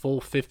close to the full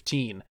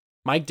 15.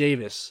 Mike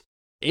Davis,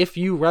 if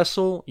you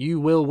wrestle, you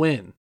will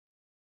win.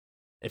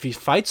 If he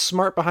fights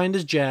smart behind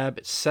his jab,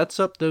 it sets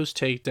up those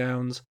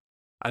takedowns,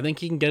 I think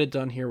he can get it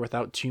done here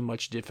without too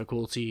much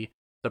difficulty.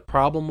 The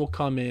problem will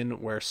come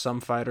in where some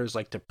fighters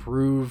like to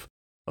prove,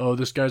 oh,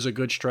 this guy's a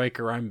good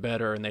striker, I'm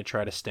better, and they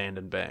try to stand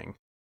and bang.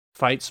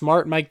 Fight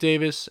smart, Mike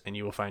Davis, and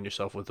you will find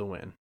yourself with a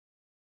win.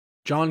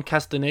 John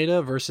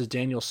Castaneda versus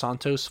Daniel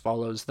Santos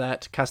follows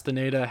that.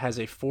 Castaneda has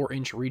a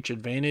 4-inch reach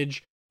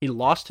advantage. He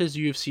lost his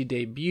UFC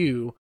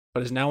debut,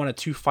 but is now on a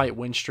 2-fight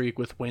win streak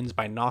with wins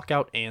by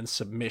knockout and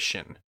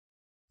submission.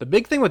 The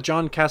big thing with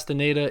John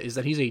Castaneda is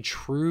that he's a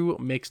true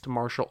mixed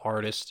martial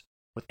artist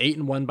with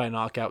 8-1 by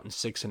knockout and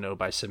 6-0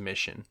 by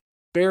submission.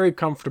 Very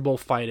comfortable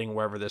fighting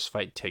wherever this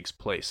fight takes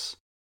place.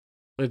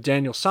 With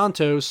Daniel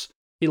Santos,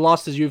 he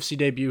lost his UFC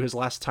debut his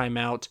last time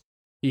out.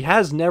 He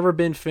has never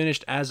been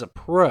finished as a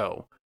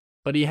pro,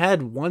 but he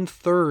had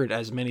 1/3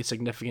 as many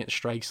significant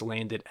strikes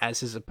landed as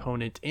his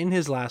opponent in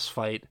his last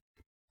fight,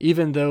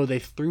 even though they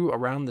threw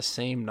around the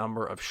same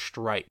number of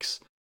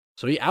strikes.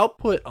 So he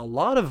output a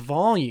lot of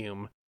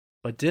volume,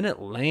 but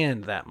didn't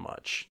land that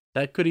much.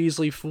 That could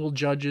easily fool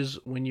judges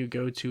when you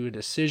go to a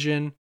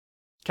decision.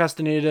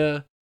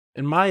 Castaneda,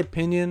 in my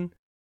opinion,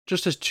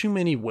 just has too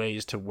many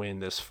ways to win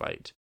this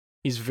fight.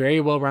 He's a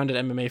very well-rounded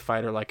MMA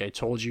fighter, like I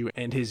told you,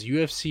 and his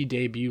UFC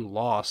debut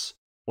loss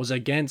was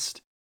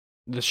against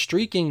the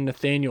streaking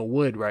Nathaniel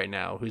Wood right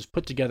now, who's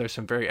put together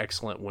some very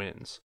excellent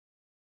wins.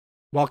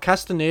 While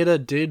Castaneda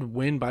did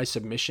win by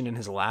submission in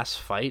his last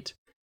fight,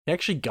 he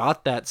actually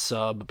got that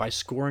sub by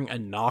scoring a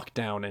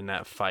knockdown in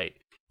that fight.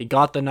 He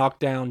got the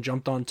knockdown,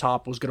 jumped on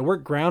top, was going to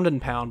work ground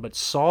and pound, but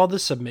saw the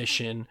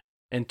submission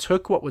and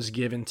took what was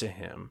given to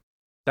him.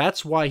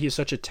 That's why he's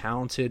such a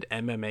talented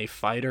MMA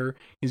fighter.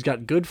 He's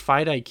got good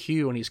fight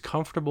IQ and he's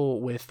comfortable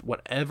with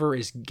whatever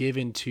is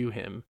given to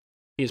him.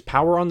 He has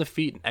power on the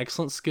feet and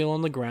excellent skill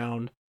on the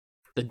ground.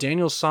 The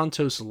Daniel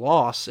Santos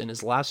loss in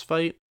his last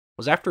fight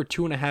was after a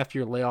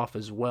 2.5-year layoff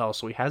as well,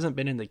 so he hasn't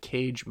been in the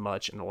cage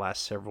much in the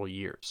last several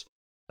years.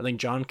 I think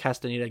John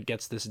Castaneda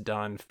gets this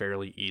done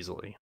fairly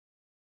easily.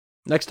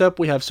 Next up,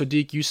 we have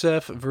Sodiq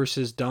Yusuff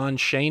versus Don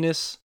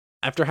Shainis.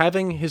 After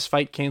having his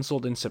fight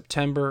canceled in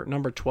September,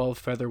 number 12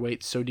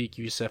 featherweight Sodiq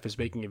Yusuff is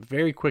making a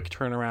very quick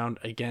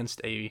turnaround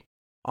against a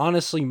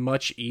honestly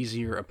much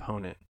easier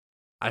opponent.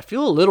 I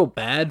feel a little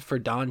bad for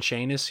Don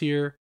Shainis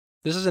here.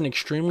 This is an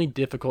extremely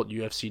difficult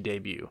UFC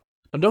debut.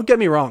 Now don't get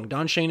me wrong,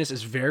 Don Shainis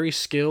is very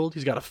skilled.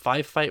 He's got a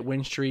 5-fight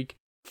win streak,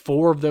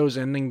 4 of those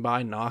ending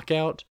by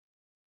knockout.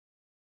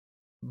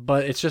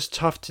 But it's just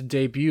tough to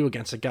debut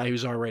against a guy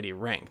who's already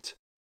ranked.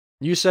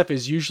 Yusuff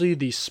is usually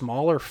the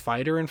smaller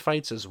fighter in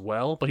fights as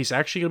well, but he's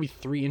actually going to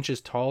be 3 inches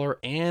taller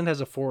and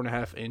has a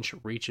 4.5-inch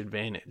reach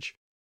advantage.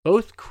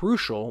 Both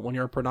crucial when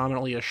you're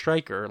predominantly a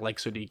striker like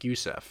Sodiq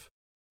Yusuff.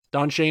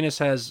 Don Shainis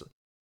has,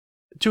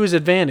 to his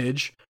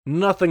advantage,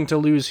 nothing to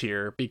lose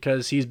here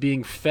because he's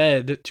being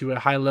fed to a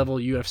high-level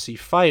UFC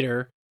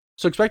fighter,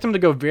 so expect him to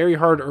go very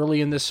hard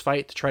early in this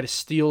fight to try to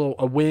steal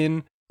a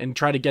win and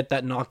try to get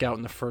that knockout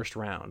in the first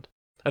round.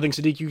 I think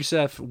Sodiq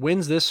Yusuff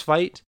wins this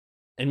fight,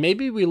 and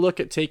maybe we look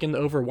at taking the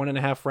over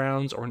 1.5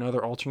 rounds or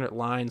another alternate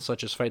line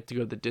such as fight to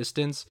go the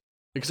distance,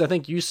 because I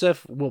think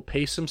Yusuff will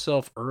pace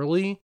himself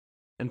early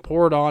and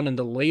pour it on in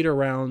the later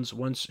rounds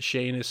once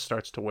Shainis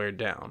starts to wear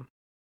down.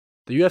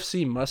 The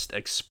UFC must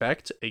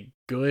expect a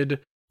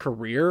good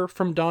career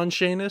from Don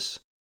Shainis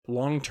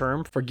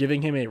long-term for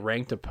giving him a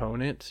ranked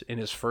opponent in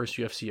his first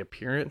UFC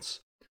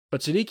appearance,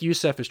 but Sodiq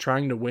Yusuff is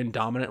trying to win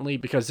dominantly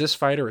because this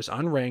fighter is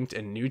unranked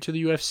and new to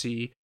the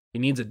UFC. He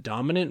needs a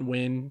dominant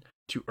win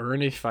to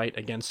earn a fight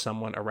against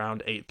someone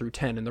around 8 through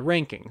 10 in the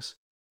rankings.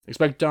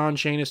 Expect Don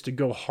Shainis to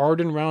go hard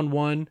in round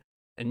 1,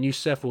 and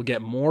Yusuff will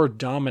get more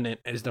dominant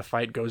as the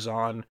fight goes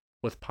on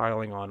with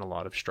piling on a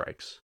lot of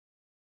strikes.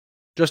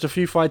 Just a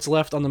few fights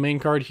left on the main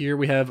card here.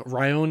 We have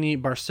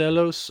Raoni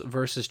Barcelos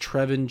versus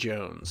Trevin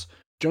Jones.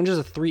 Jones has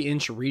a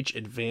 3-inch reach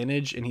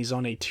advantage, and he's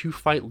on a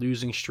 2-fight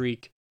losing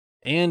streak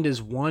and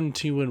is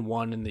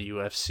 1-2-1 in the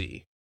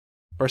UFC.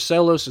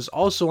 Barcelos is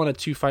also on a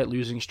 2-fight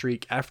losing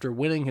streak after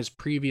winning his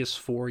previous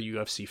 4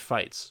 UFC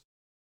fights.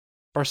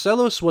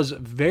 Barcelos was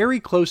very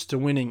close to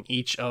winning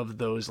each of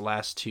those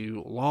last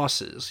 2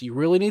 losses. You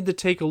really need to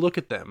take a look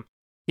at them.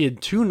 He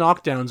had 2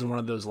 knockdowns in one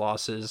of those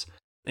losses,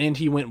 and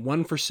he went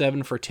 1 for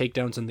 7 for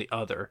takedowns in the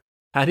other.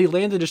 Had he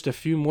landed just a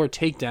few more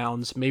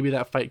takedowns, maybe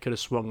that fight could have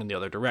swung in the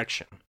other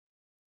direction.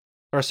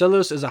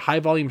 Barcelos is a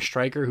high-volume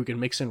striker who can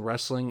mix in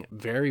wrestling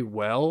very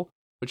well,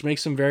 which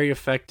makes him very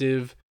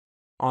effective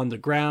on the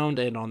ground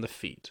and on the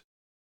feet.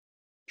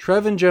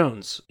 Trevin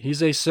Jones,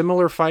 he's a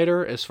similar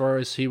fighter as far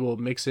as he will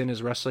mix in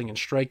his wrestling and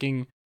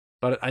striking,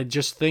 but I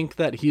just think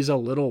that he's a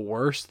little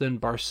worse than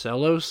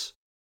Barcelos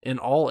in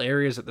all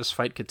areas that this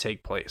fight could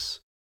take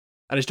place.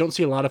 I just don't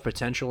see a lot of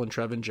potential in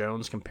Trevin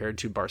Jones compared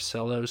to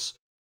Barcelos.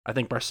 I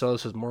think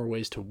Barcelos has more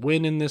ways to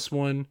win in this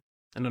one,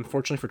 and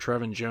unfortunately for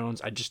Trevin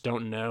Jones, I just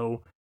don't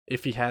know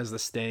if he has the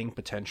staying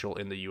potential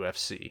in the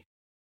UFC.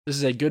 This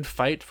is a good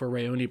fight for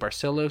Raoni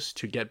Barcelos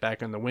to get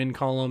back in the win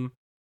column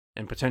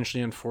and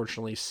potentially,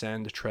 unfortunately,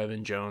 send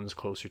Trevin Jones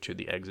closer to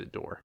the exit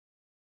door.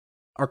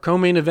 Our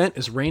co-main event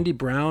is Randy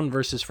Brown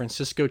versus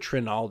Francisco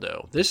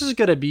Trinaldo. This is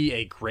going to be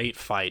a great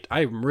fight.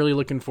 I'm really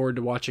looking forward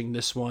to watching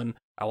this one.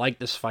 I like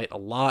this fight a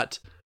lot.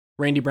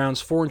 Randy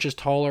Brown's 4 inches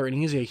taller, and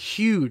he's a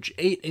huge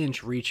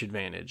 8-inch reach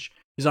advantage.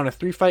 He's on a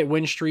 3-fight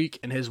win streak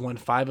and has won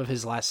 5 of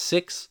his last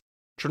 6.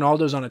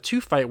 Trinaldo's on a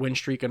 2-fight win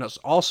streak and has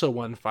also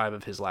won 5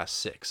 of his last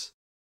 6.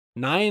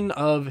 9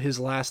 of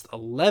his last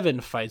 11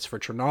 fights for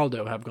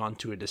Trinaldo have gone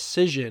to a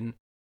decision,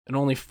 and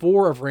only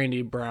 4 of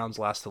Randy Brown's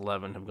last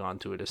 11 have gone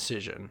to a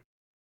decision.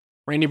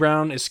 Randy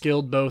Brown is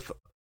skilled both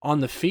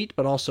on the feet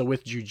but also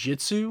with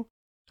jiu-jitsu,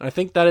 and I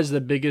think that is the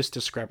biggest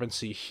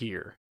discrepancy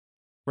here.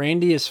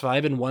 Randy is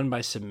 5-1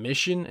 by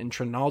submission, and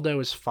Trinaldo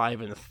is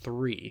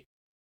 5-3.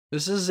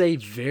 This is a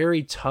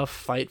very tough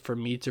fight for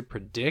me to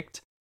predict.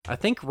 I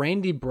think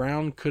Randy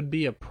Brown could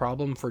be a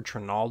problem for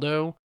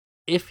Trinaldo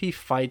if he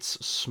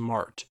fights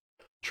smart.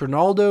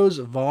 Trinaldo's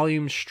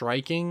volume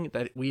striking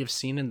that we have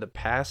seen in the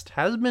past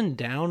has been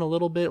down a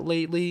little bit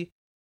lately,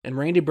 and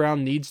Randy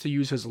Brown needs to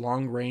use his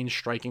long-range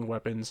striking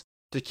weapons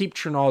to keep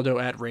Trinaldo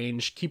at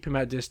range, keep him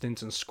at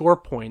distance, and score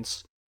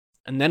points.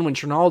 And then when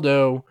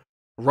Trinaldo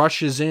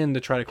rushes in to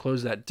try to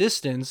close that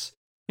distance,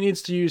 he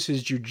needs to use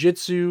his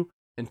jiu-jitsu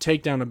and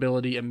takedown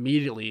ability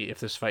immediately if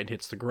this fight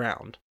hits the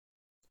ground.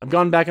 I've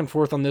gone back and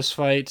forth on this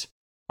fight,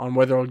 on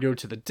whether I'll go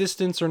to the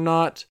distance or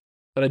not,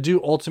 but I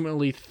do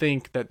ultimately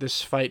think that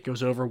this fight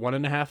goes over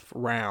 1.5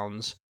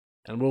 rounds,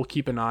 and we'll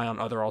keep an eye on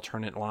other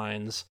alternate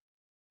lines.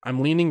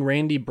 I'm leaning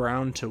Randy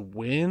Brown to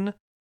win,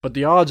 but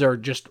the odds are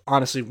just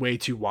honestly way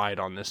too wide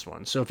on this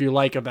one. So if you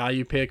like a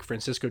value pick,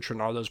 Francisco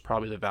Trinaldo is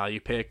probably the value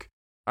pick.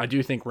 I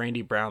do think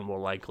Randy Brown will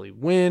likely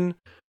win,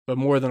 but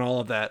more than all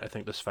of that, I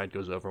think this fight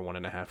goes over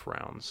 1.5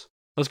 rounds.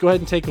 Let's go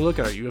ahead and take a look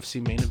at our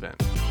UFC main event.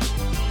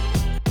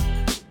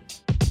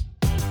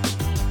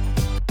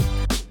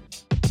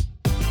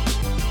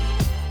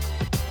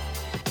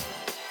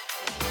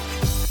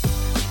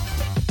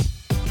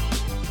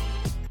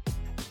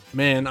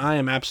 Man, I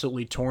am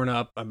absolutely torn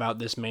up about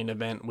this main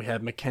event. We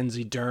have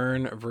Mackenzie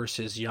Dern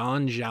versus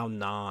Yan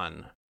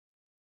Xiaonan.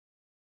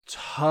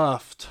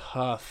 Tough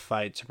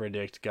fight to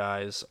predict,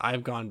 guys.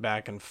 I've gone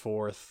back and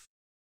forth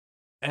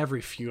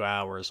every few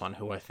hours on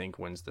who I think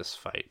wins this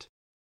fight.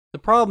 The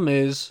problem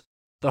is,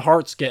 the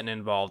heart's getting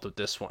involved with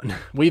this one.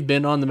 We've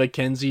been on the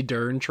Mackenzie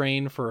Dern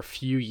train for a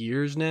few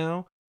years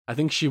now. I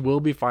think she will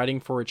be fighting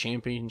for a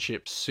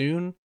championship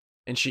soon,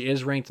 and she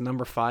is ranked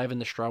number 5 in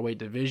the strawweight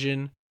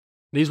division.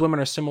 These women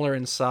are similar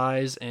in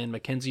size, and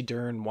Mackenzie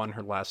Dern won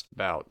her last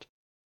bout.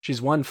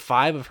 She's won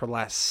 5 of her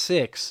last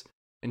 6,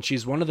 and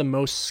she's one of the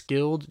most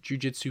skilled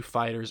jiu-jitsu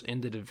fighters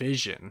in the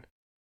division.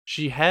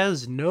 She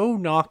has no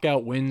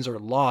knockout wins or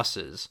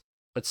losses,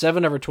 but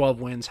 7 of her 12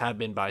 wins have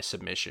been by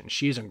submission.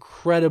 She is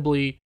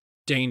incredibly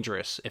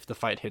dangerous if the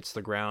fight hits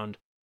the ground.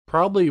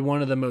 Probably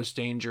one of the most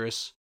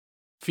dangerous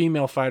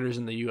female fighters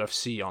in the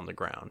UFC on the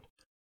ground.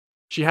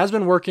 She has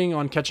been working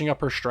on catching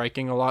up her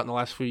striking a lot in the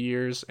last few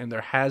years, and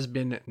there has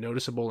been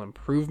noticeable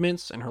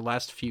improvements in her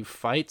last few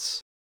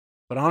fights.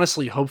 But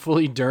honestly,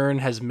 hopefully Dern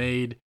has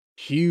made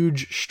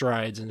huge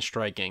strides in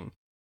striking,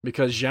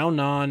 because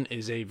Xiaonan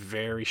is a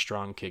very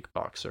strong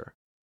kickboxer.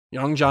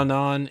 Yang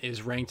Xiaonan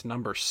is ranked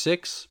number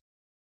 6.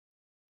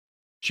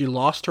 She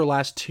lost her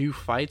last 2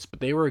 fights,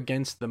 but they were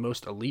against the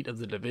most elite of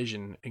the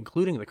division,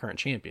 including the current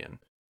champion.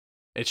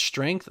 It's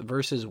strength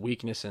versus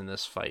weakness in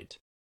this fight.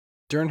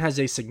 Dern has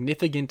a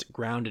significant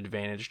ground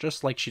advantage,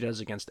 just like she does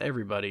against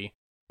everybody,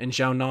 and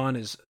Xiaonan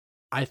is,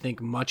 I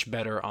think, much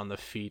better on the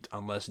feet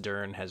unless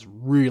Dern has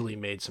really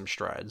made some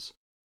strides.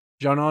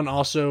 Xiaonan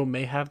also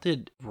may have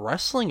the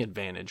wrestling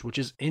advantage, which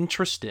is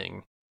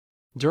interesting.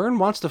 Dern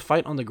wants to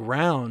fight on the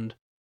ground,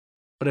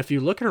 but if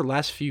you look at her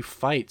last few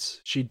fights,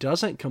 she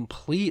doesn't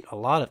complete a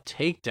lot of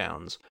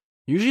takedowns.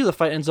 Usually the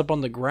fight ends up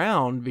on the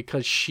ground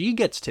because she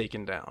gets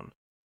taken down.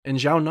 And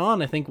Zhao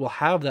Nan, I think, will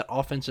have that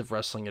offensive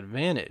wrestling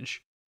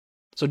advantage.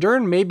 So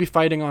Dern may be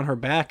fighting on her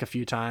back a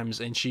few times,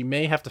 and she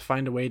may have to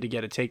find a way to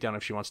get a takedown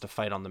if she wants to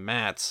fight on the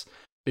mats.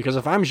 Because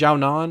if I'm Zhao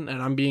Nan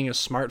and I'm being a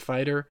smart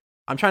fighter,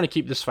 I'm trying to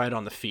keep this fight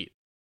on the feet.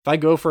 If I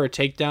go for a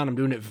takedown, I'm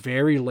doing it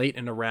very late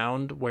in a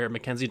round where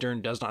Mackenzie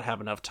Dern does not have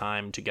enough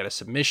time to get a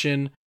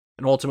submission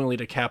and ultimately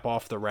to cap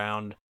off the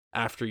round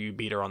after you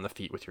beat her on the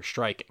feet with your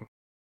striking.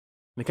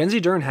 Mackenzie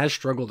Dern has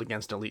struggled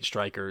against elite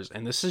strikers,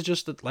 and this is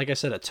just, like I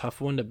said, a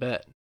tough one to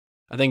bet.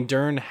 I think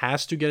Dern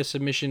has to get a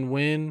submission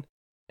win,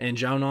 and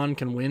Zhao Nan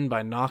can win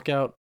by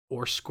knockout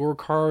or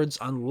scorecards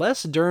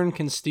unless Dern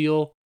can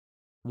steal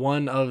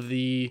one of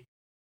the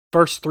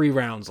first 3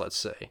 rounds, let's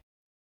say.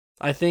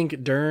 I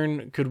think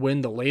Dern could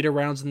win the later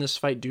rounds in this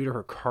fight due to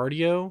her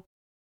cardio.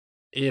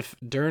 If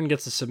Dern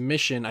gets a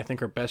submission, I think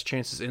her best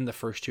chances in the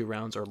first 2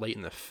 rounds are late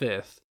in the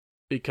 5th,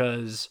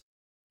 because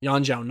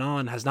Yan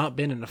Xiaonan has not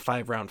been in a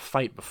 5-round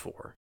fight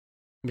before.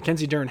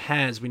 Mackenzie Dern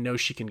has, we know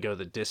she can go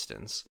the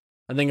distance.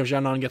 I think if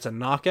Xiaonan gets a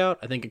knockout,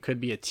 I think it could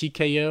be a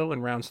TKO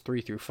in rounds 3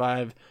 through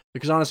 5,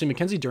 because honestly,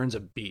 Mackenzie Dern's a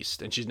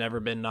beast, and she's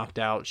never been knocked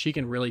out. She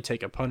can really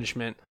take a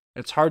punishment.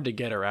 It's hard to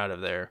get her out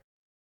of there.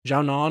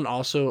 Zhao Nan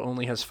also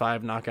only has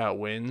 5 knockout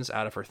wins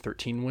out of her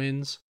 13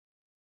 wins.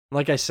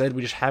 Like I said,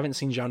 we just haven't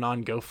seen Zhao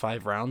Nan go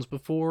 5 rounds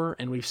before,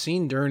 and we've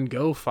seen Dern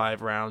go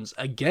 5 rounds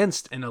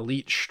against an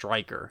elite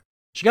striker.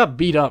 She got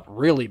beat up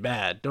really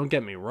bad, don't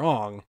get me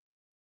wrong,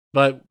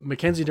 but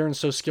Mackenzie Dern's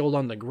so skilled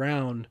on the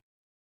ground,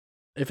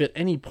 if at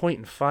any point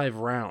in 5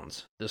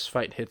 rounds this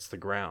fight hits the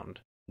ground,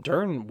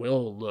 Dern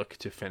will look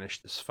to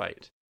finish this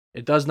fight.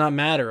 It does not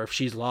matter if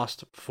she's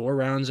lost 4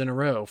 rounds in a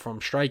row from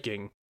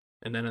striking,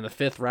 and then in the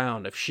 5th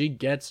round, if she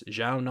gets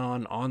Zhao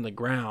Nan on the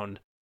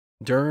ground,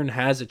 Dern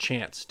has a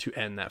chance to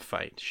end that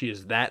fight. She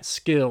is that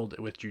skilled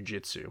with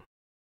jiu-jitsu.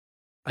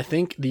 I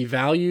think the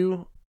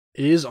value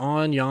is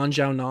on Yan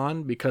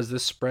Xiaonan because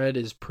this spread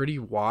is pretty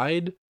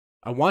wide.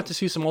 I want to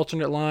see some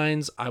alternate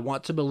lines. I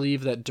want to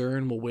believe that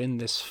Dern will win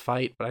this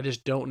fight, but I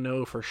just don't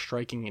know if her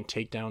striking and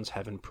takedowns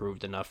have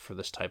improved enough for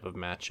this type of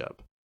matchup.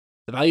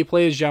 The value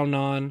play is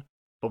Xiaonan,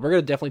 but we're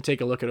going to definitely take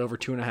a look at over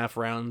 2.5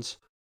 rounds.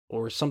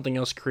 Or something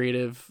else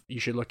creative you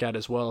should look at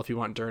as well if you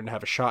want Dern to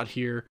have a shot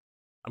here.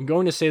 I'm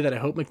going to say that I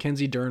hope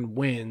Mackenzie Dern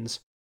wins,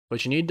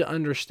 but you need to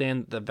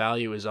understand that the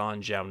value is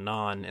on Zhao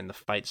Nan and the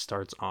fight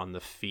starts on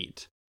the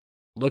feet.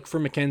 Look for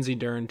Mackenzie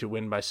Dern to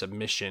win by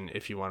submission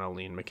if you want to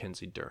lean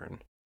Mackenzie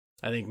Dern.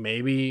 I think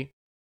maybe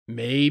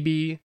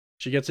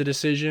she gets a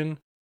decision,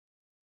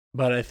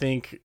 but I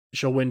think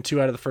she'll win 2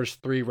 out of the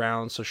first 3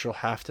 rounds, so she'll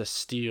have to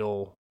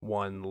steal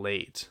 1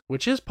 late,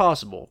 which is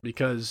possible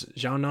because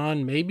Zhao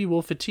Nan maybe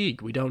will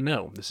fatigue. We don't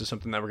know. This is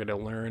something that we're going to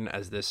learn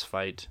as this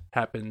fight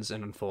happens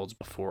and unfolds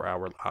before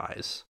our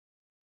eyes.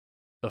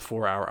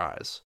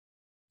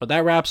 But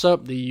that wraps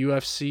up the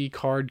UFC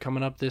card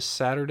coming up this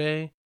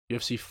Saturday.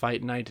 UFC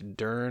Fight Night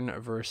Dern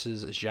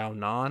versus Zhao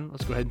Nan.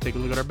 Let's go ahead and take a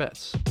look at our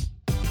bets.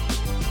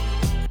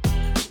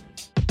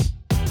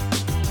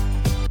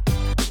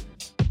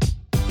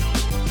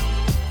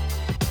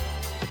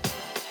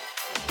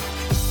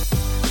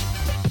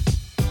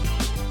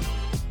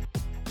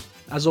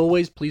 As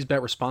always, please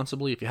bet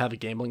responsibly. If you have a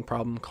gambling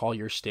problem, call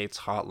your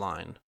state's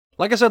hotline.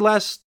 Like I said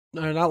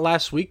not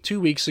last week, 2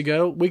 weeks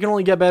ago, we can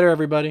only get better,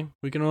 everybody.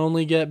 We can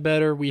only get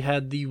better. We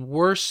had the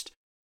worst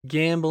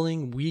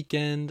gambling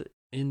weekend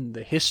in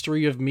the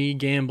history of me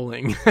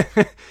gambling.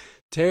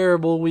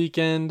 Terrible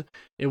weekend.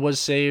 It was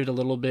saved a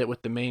little bit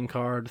with the main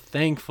card,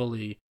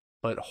 thankfully,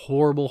 but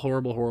horrible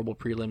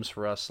prelims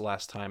for us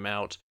last time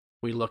out.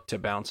 We look to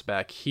bounce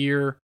back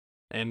here,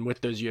 and with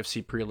those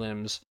UFC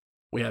prelims,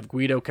 we have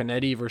Guido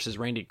Canetti versus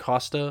Randy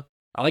Costa.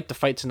 I like the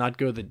fight to not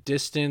go the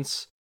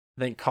distance.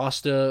 I think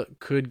Costa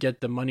could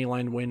get the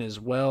moneyline win as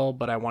well,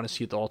 but I want to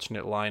see the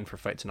alternate line for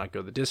fight to not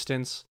go the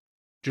distance.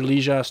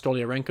 Julija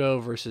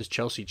Stoliarenko versus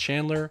Chelsea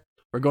Chandler.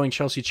 We're going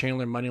Chelsea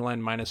Chandler moneyline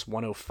minus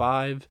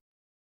 105.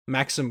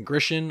 Maxim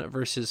Grishin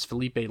versus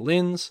Felipe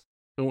Lins.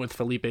 We went with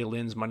Felipe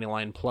Lins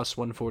moneyline plus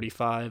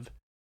 145.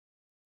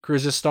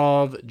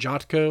 Krzysztof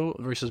Jotko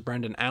versus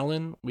Brendan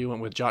Allen. We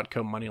went with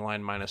Jotko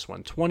moneyline minus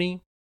 120.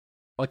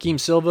 Joaquim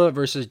Silva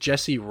versus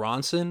Jesse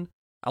Ronson.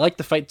 I like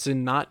the fight to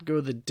not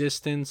go the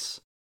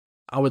distance.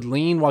 I would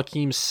lean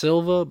Joaquim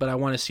Silva, but I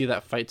want to see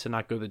that fight to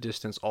not go the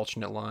distance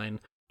alternate line.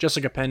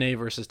 Jessica Penne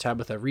versus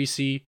Tabitha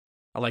Ricci.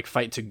 I like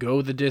fight to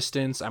go the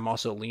distance. I'm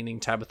also leaning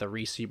Tabitha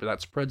Ricci, but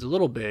that spread's a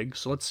little big,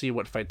 so let's see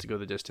what fight to go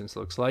the distance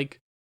looks like.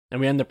 And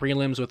we end the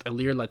prelims with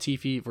Ilir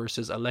Latifi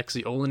versus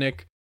Alexei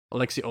Olenek.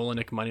 Alexei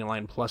Olenek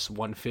moneyline plus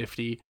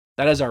 150.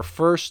 That is our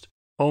first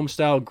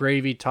homestyle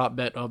gravy top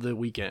bet of the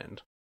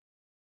weekend.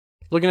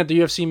 Looking at the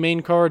UFC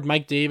main card,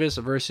 Mike Davis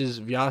versus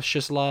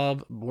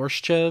Vyacheslav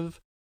Borshchev.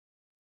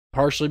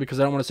 Partially because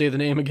I don't want to say the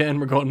name again,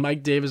 we're going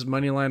Mike Davis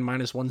moneyline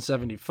minus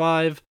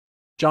 175.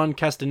 John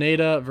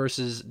Castaneda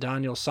versus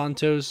Daniel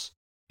Santos.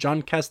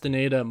 John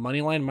Castaneda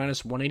moneyline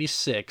minus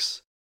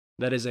 186.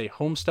 That is a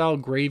homestyle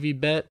gravy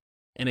bet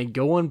and a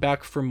going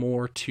back for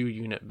more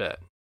 2-unit bet.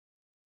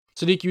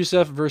 Sadiq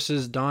Youssef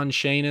versus Don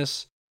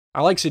Shainis.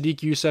 I like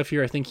Sadiq Youssef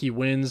here. I think he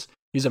wins.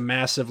 He's a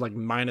massive,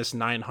 minus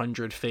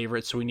 900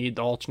 favorite, so we need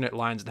the alternate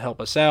lines to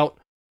help us out.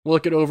 We'll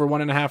look at over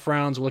 1.5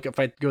 rounds. We'll look at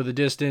fight to go the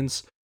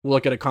distance. We'll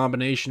look at a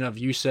combination of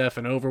Youssef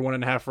and over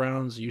 1.5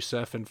 rounds,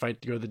 Youssef and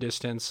fight to go the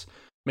distance.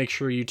 Make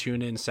sure you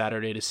tune in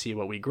Saturday to see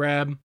what we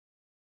grab.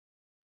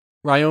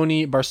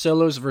 Raoni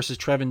Barcelos versus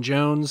Trevin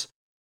Jones.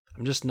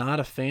 I'm just not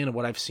a fan of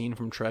what I've seen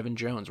from Trevin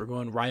Jones. We're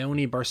going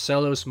Raoni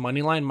Barcelos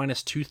moneyline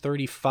minus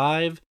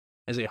 235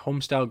 as a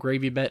homestyle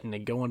gravy bet and a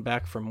going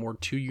back for more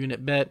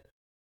 2-unit bet.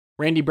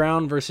 Randy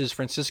Brown versus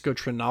Francisco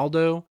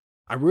Trinaldo.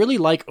 I really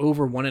like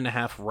over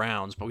 1.5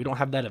 rounds, but we don't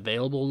have that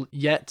available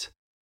yet.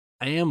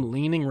 I am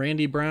leaning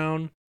Randy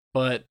Brown,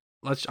 but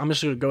I'm just going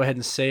to go ahead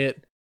and say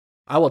it.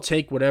 I will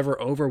take whatever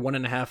over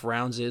 1.5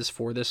 rounds is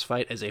for this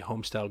fight as a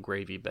homestyle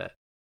gravy bet.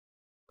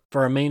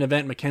 For our main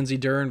event, Mackenzie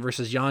Dern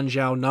versus Yan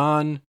Zhao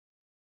Nan.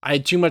 I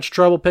had too much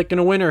trouble picking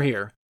a winner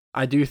here.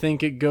 I do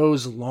think it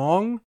goes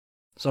long,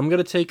 so I'm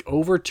going to take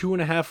over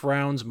 2.5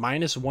 rounds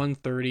minus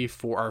 130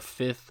 for our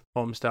 5th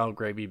homestyle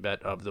gravy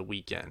bet of the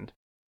weekend.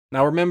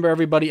 Now remember,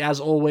 everybody, as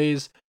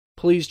always,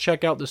 please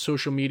check out the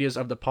social medias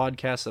of the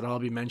podcast that I'll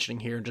be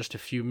mentioning here in just a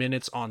few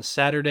minutes on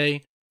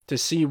Saturday to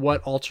see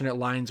what alternate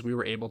lines we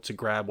were able to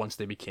grab once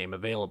they became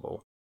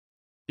available.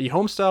 The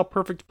homestyle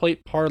perfect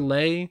plate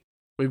parlay,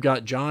 we've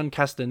got John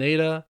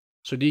Castaneda,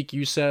 Sadiq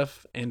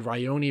Youssef, and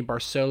Raoni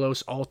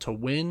Barcelos all to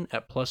win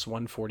at plus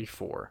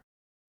 144.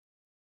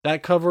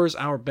 That covers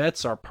our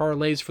bets, our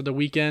parlays for the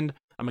weekend.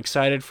 I'm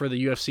excited for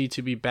the UFC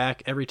to be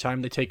back every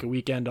time they take a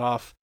weekend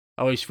off.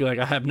 I always feel like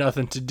I have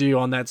nothing to do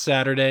on that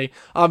Saturday.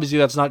 Obviously,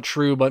 that's not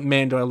true, but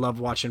man, do I love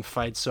watching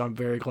fights, so I'm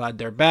very glad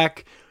they're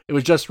back. It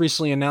was just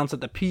recently announced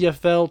that the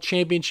PFL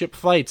Championship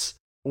fights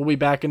will be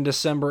back in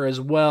December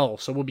as well,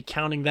 so we'll be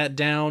counting that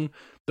down.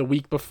 The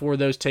week before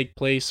those take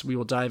place, we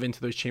will dive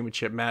into those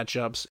championship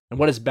matchups and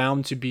what is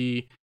bound to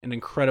be an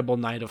incredible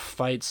night of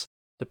fights.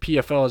 The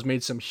PFL has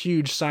made some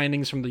huge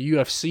signings from the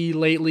UFC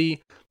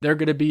lately. They're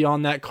going to be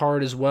on that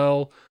card as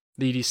well.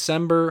 The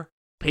December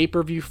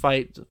pay-per-view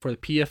fight for the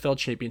PFL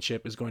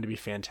Championship is going to be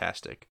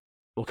fantastic.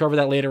 We'll cover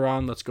that later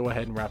on. Let's go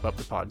ahead and wrap up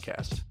the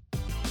podcast.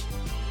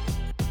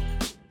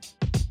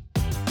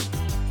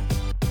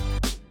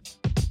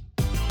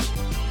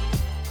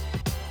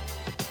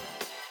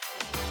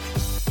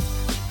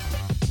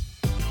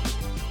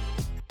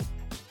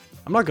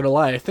 I'm not going to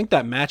lie, I think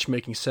that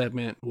matchmaking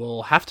segment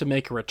will have to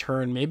make a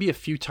return maybe a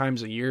few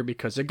times a year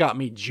because it got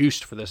me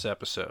juiced for this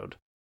episode.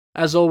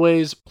 As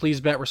always,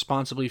 please bet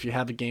responsibly. If you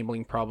have a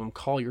gambling problem,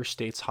 call your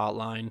state's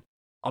hotline.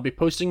 I'll be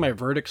posting my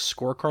verdict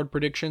scorecard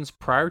predictions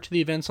prior to the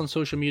events on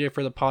social media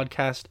for the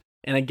podcast,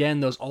 and again,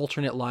 those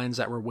alternate lines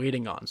that we're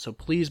waiting on. So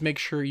please make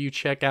sure you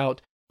check out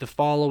the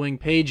following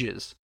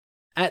pages: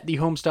 at the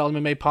Homestyle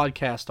MMA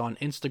Podcast on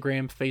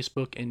Instagram,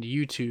 Facebook, and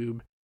YouTube,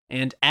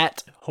 and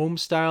at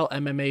Homestyle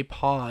MMA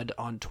Pod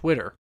on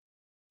Twitter.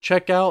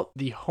 Check out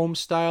the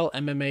Homestyle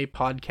MMA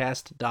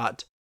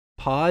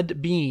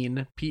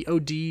Podcast.podbean,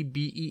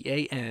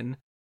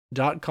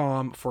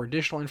 podbean.com for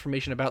additional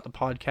information about the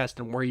podcast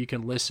and where you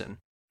can listen.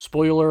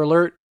 Spoiler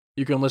alert,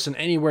 you can listen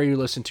anywhere you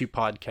listen to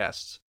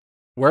podcasts.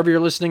 Wherever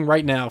you're listening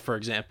right now, for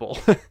example.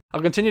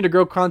 I'll continue to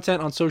grow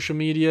content on social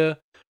media.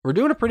 We're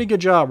doing a pretty good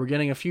job. We're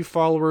getting a few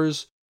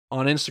followers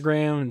on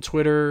Instagram and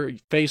Twitter,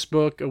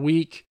 Facebook a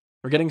week.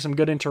 We're getting some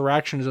good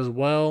interactions as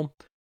well.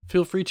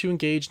 Feel free to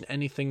engage in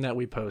anything that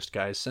we post,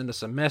 guys. Send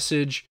us a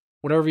message.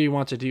 Whatever you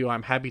want to do,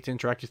 I'm happy to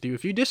interact with you.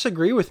 If you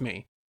disagree with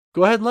me,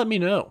 go ahead and let me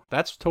know.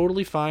 That's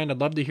totally fine.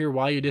 I'd love to hear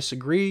why you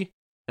disagree,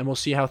 and we'll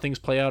see how things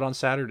play out on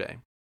Saturday.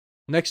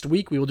 Next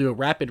week, we will do a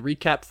rapid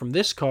recap from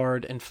this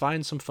card and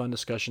find some fun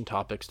discussion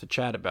topics to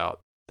chat about.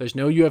 There's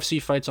no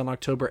UFC fights on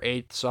October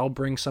 8th, so I'll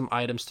bring some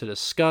items to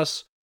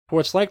discuss for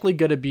what's likely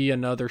going to be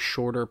another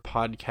shorter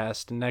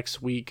podcast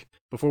next week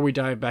before we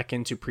dive back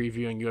into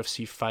previewing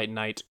UFC Fight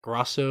Night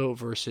Grasso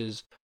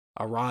versus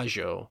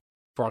Arajo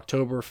for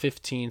October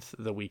 15th,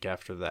 the week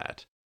after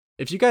that.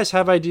 If you guys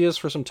have ideas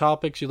for some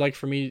topics you'd like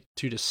for me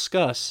to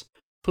discuss,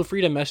 feel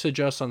free to message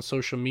us on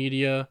social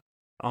media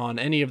on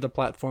any of the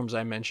platforms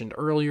I mentioned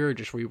earlier.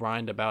 Just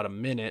rewind about a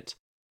minute.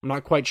 I'm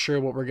not quite sure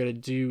what we're going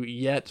to do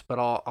yet, but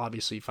I'll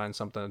obviously find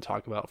something to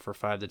talk about for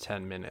 5 to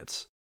 10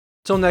 minutes.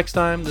 Till next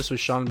time, this was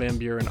Sean Van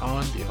Buren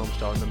on the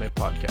Homestyle MMA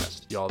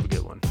Podcast. Y'all have a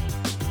good one.